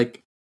just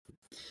like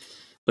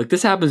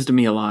this happens to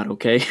me a lot,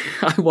 okay?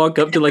 I walk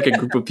up to like a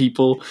group of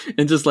people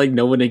and just like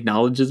no one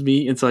acknowledges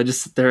me, and so I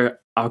just sit there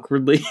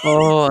awkwardly.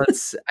 I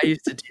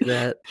used to do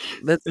that.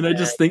 I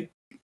just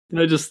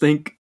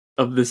think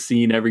of this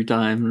scene every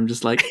time. I'm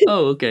just like,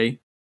 oh, okay.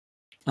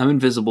 I'm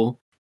invisible.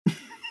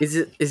 Is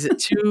it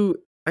too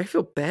I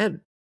feel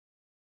bad.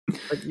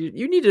 Like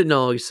you need to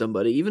acknowledge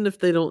somebody, even if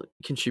they don't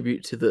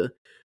contribute to the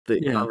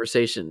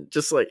conversation.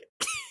 Just like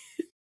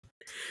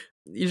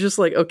you're just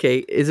like, okay,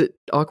 is it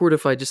awkward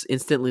if I just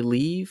instantly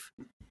leave?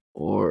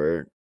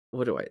 Or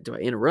what do I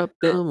interrupt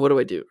them? What do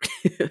I do?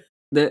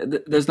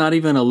 There's not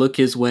even a look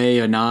his way,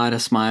 a nod, a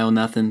smile,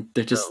 nothing.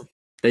 They're just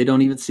they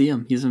don't even see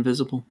him. He's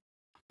invisible.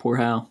 Poor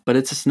Hal. But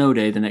it's a snow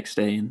day the next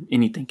day and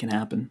anything can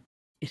happen.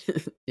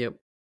 Yep.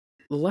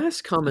 The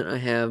last comment I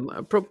have,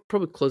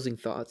 probably closing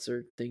thoughts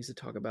or things to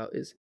talk about,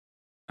 is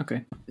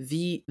okay.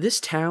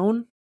 This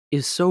town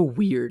is so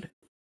weird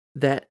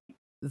that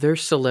their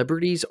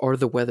celebrities are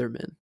the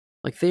weathermen.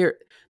 Like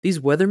these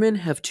weathermen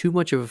have too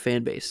much of a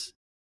fan base.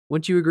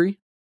 Wouldn't you agree?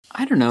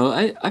 I don't know.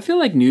 I feel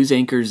like news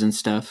anchors and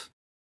stuff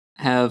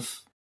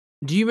have.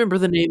 Do you remember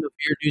the name of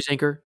your news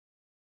anchor?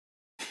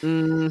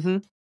 Mm-hmm.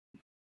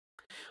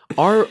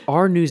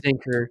 Our news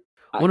anchor.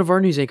 One of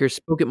our news anchors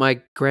spoke at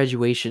my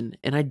graduation,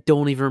 and I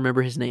don't even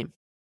remember his name.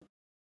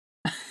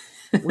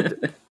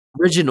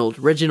 Reginald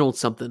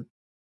something.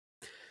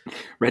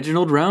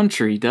 Reginald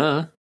Roundtree,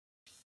 duh.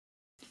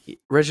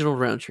 Reginald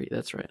Roundtree,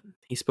 that's right.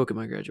 He spoke at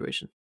my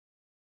graduation.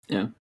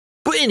 Yeah.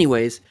 But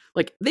anyways,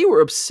 like they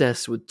were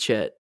obsessed with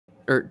Chad.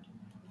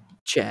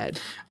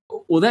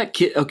 Well, that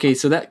kid. Okay,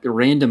 so that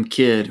random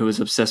kid who was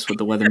obsessed with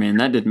the weatherman,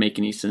 that didn't make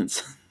any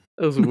sense.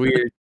 That was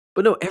weird.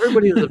 But no,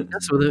 everybody was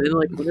obsessed with him, and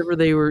like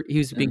whenever he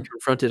was being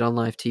confronted on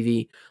live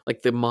TV,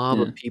 like the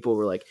mob of people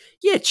were like,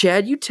 "Yeah,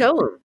 Chad, you tell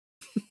him."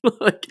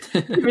 Like,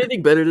 you have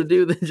anything better to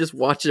do than just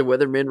watch a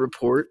weatherman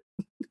report?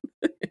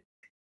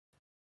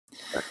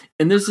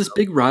 And there's this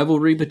big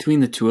rivalry between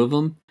the two of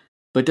them,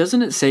 but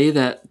doesn't it say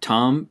that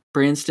Tom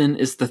Branston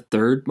is the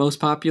third most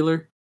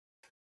popular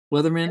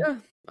weatherman? Yeah,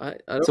 I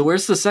don't. So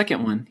where's the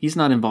second one? He's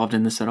not involved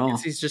in this at all.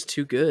 He's just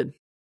too good.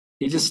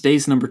 He just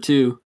stays number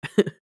 2.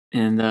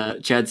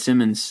 And Chad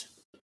Simmons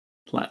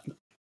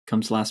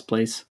comes last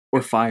place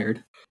or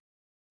fired.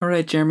 All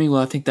right, Jeremy.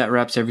 Well, I think that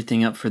wraps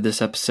everything up for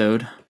this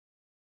episode.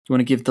 You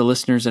want to give the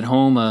listeners at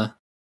home a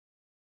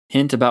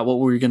hint about what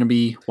we're going to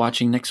be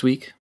watching next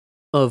week?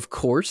 Of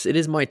course, it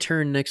is my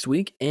turn next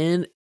week,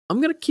 and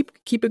I'm going to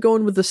keep it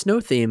going with the snow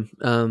theme.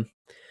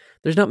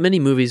 There's not many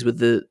movies with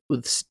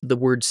the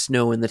word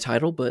snow in the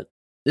title, but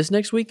this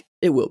next week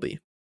it will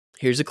be.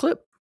 Here's a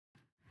clip.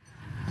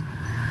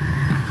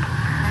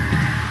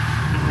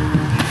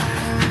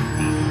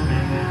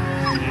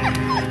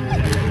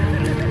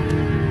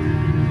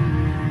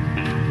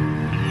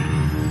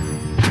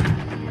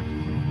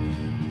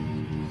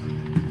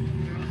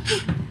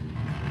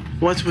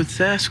 What's with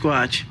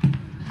Sasquatch?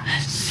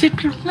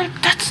 Zip your lip,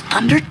 that's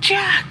Thunder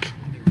Jack.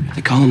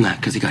 They call him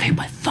that because he got hit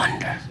by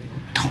thunder.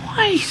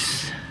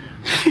 Twice.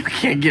 You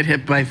can't get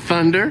hit by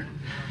thunder.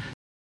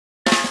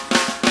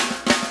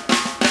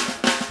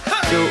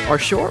 So our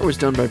show art was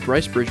done by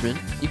Bryce Bridgman.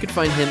 You can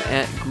find him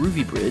at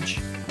Groovy Bridge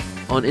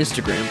on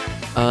Instagram.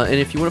 And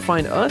if you want to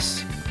find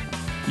us,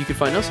 you can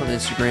find us on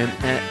Instagram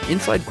at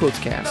Inside Quotes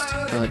Cast.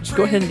 Just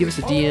go ahead and give us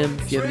a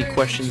DM if you have any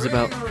questions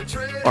about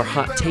our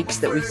hot takes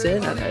that we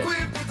said.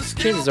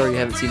 Chances are you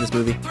haven't seen this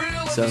movie,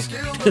 so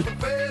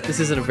this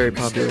isn't a very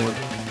popular one.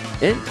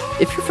 And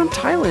if you're from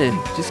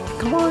Thailand, just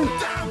come on,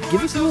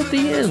 give us a little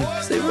DM.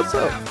 Say what's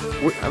up.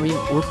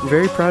 We're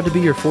very proud to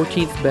be your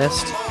 14th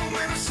best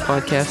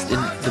podcast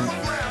in the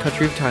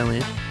country of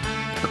Thailand.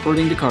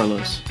 According to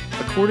Carlos.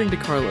 Who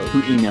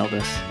emailed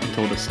us and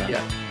told us that.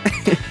 Yeah.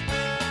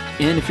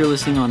 And if you're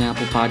listening on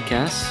Apple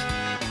Podcasts,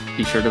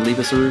 be sure to leave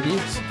us a review.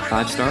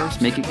 5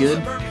 stars, make it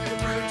good.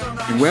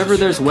 And wherever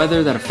there's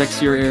weather that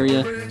affects your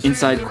area,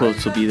 Inside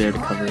Quotes will be there to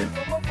cover it.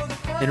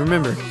 And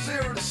remember,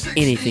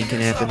 anything can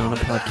happen on a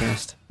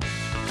podcast.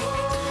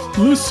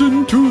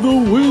 Listen to the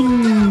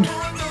wind!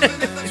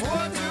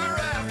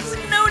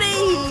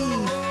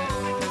 Snowdy!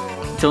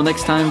 Until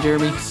next time,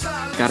 Jeremy,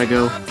 gotta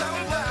go.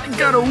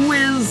 Gotta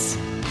whiz!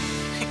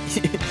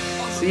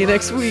 See you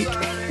next week.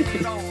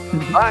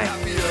 Bye.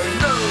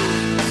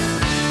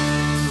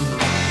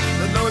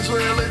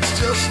 Well, it's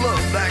just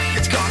love like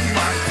it's gone.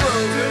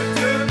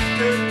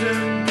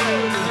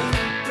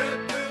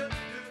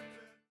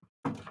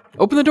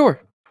 Open the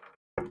door.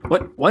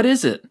 What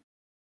is it?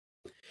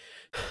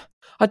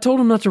 I told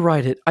them not to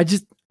write it.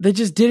 They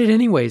just did it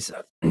anyways.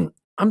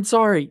 I'm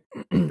sorry.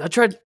 I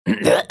tried.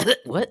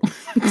 What?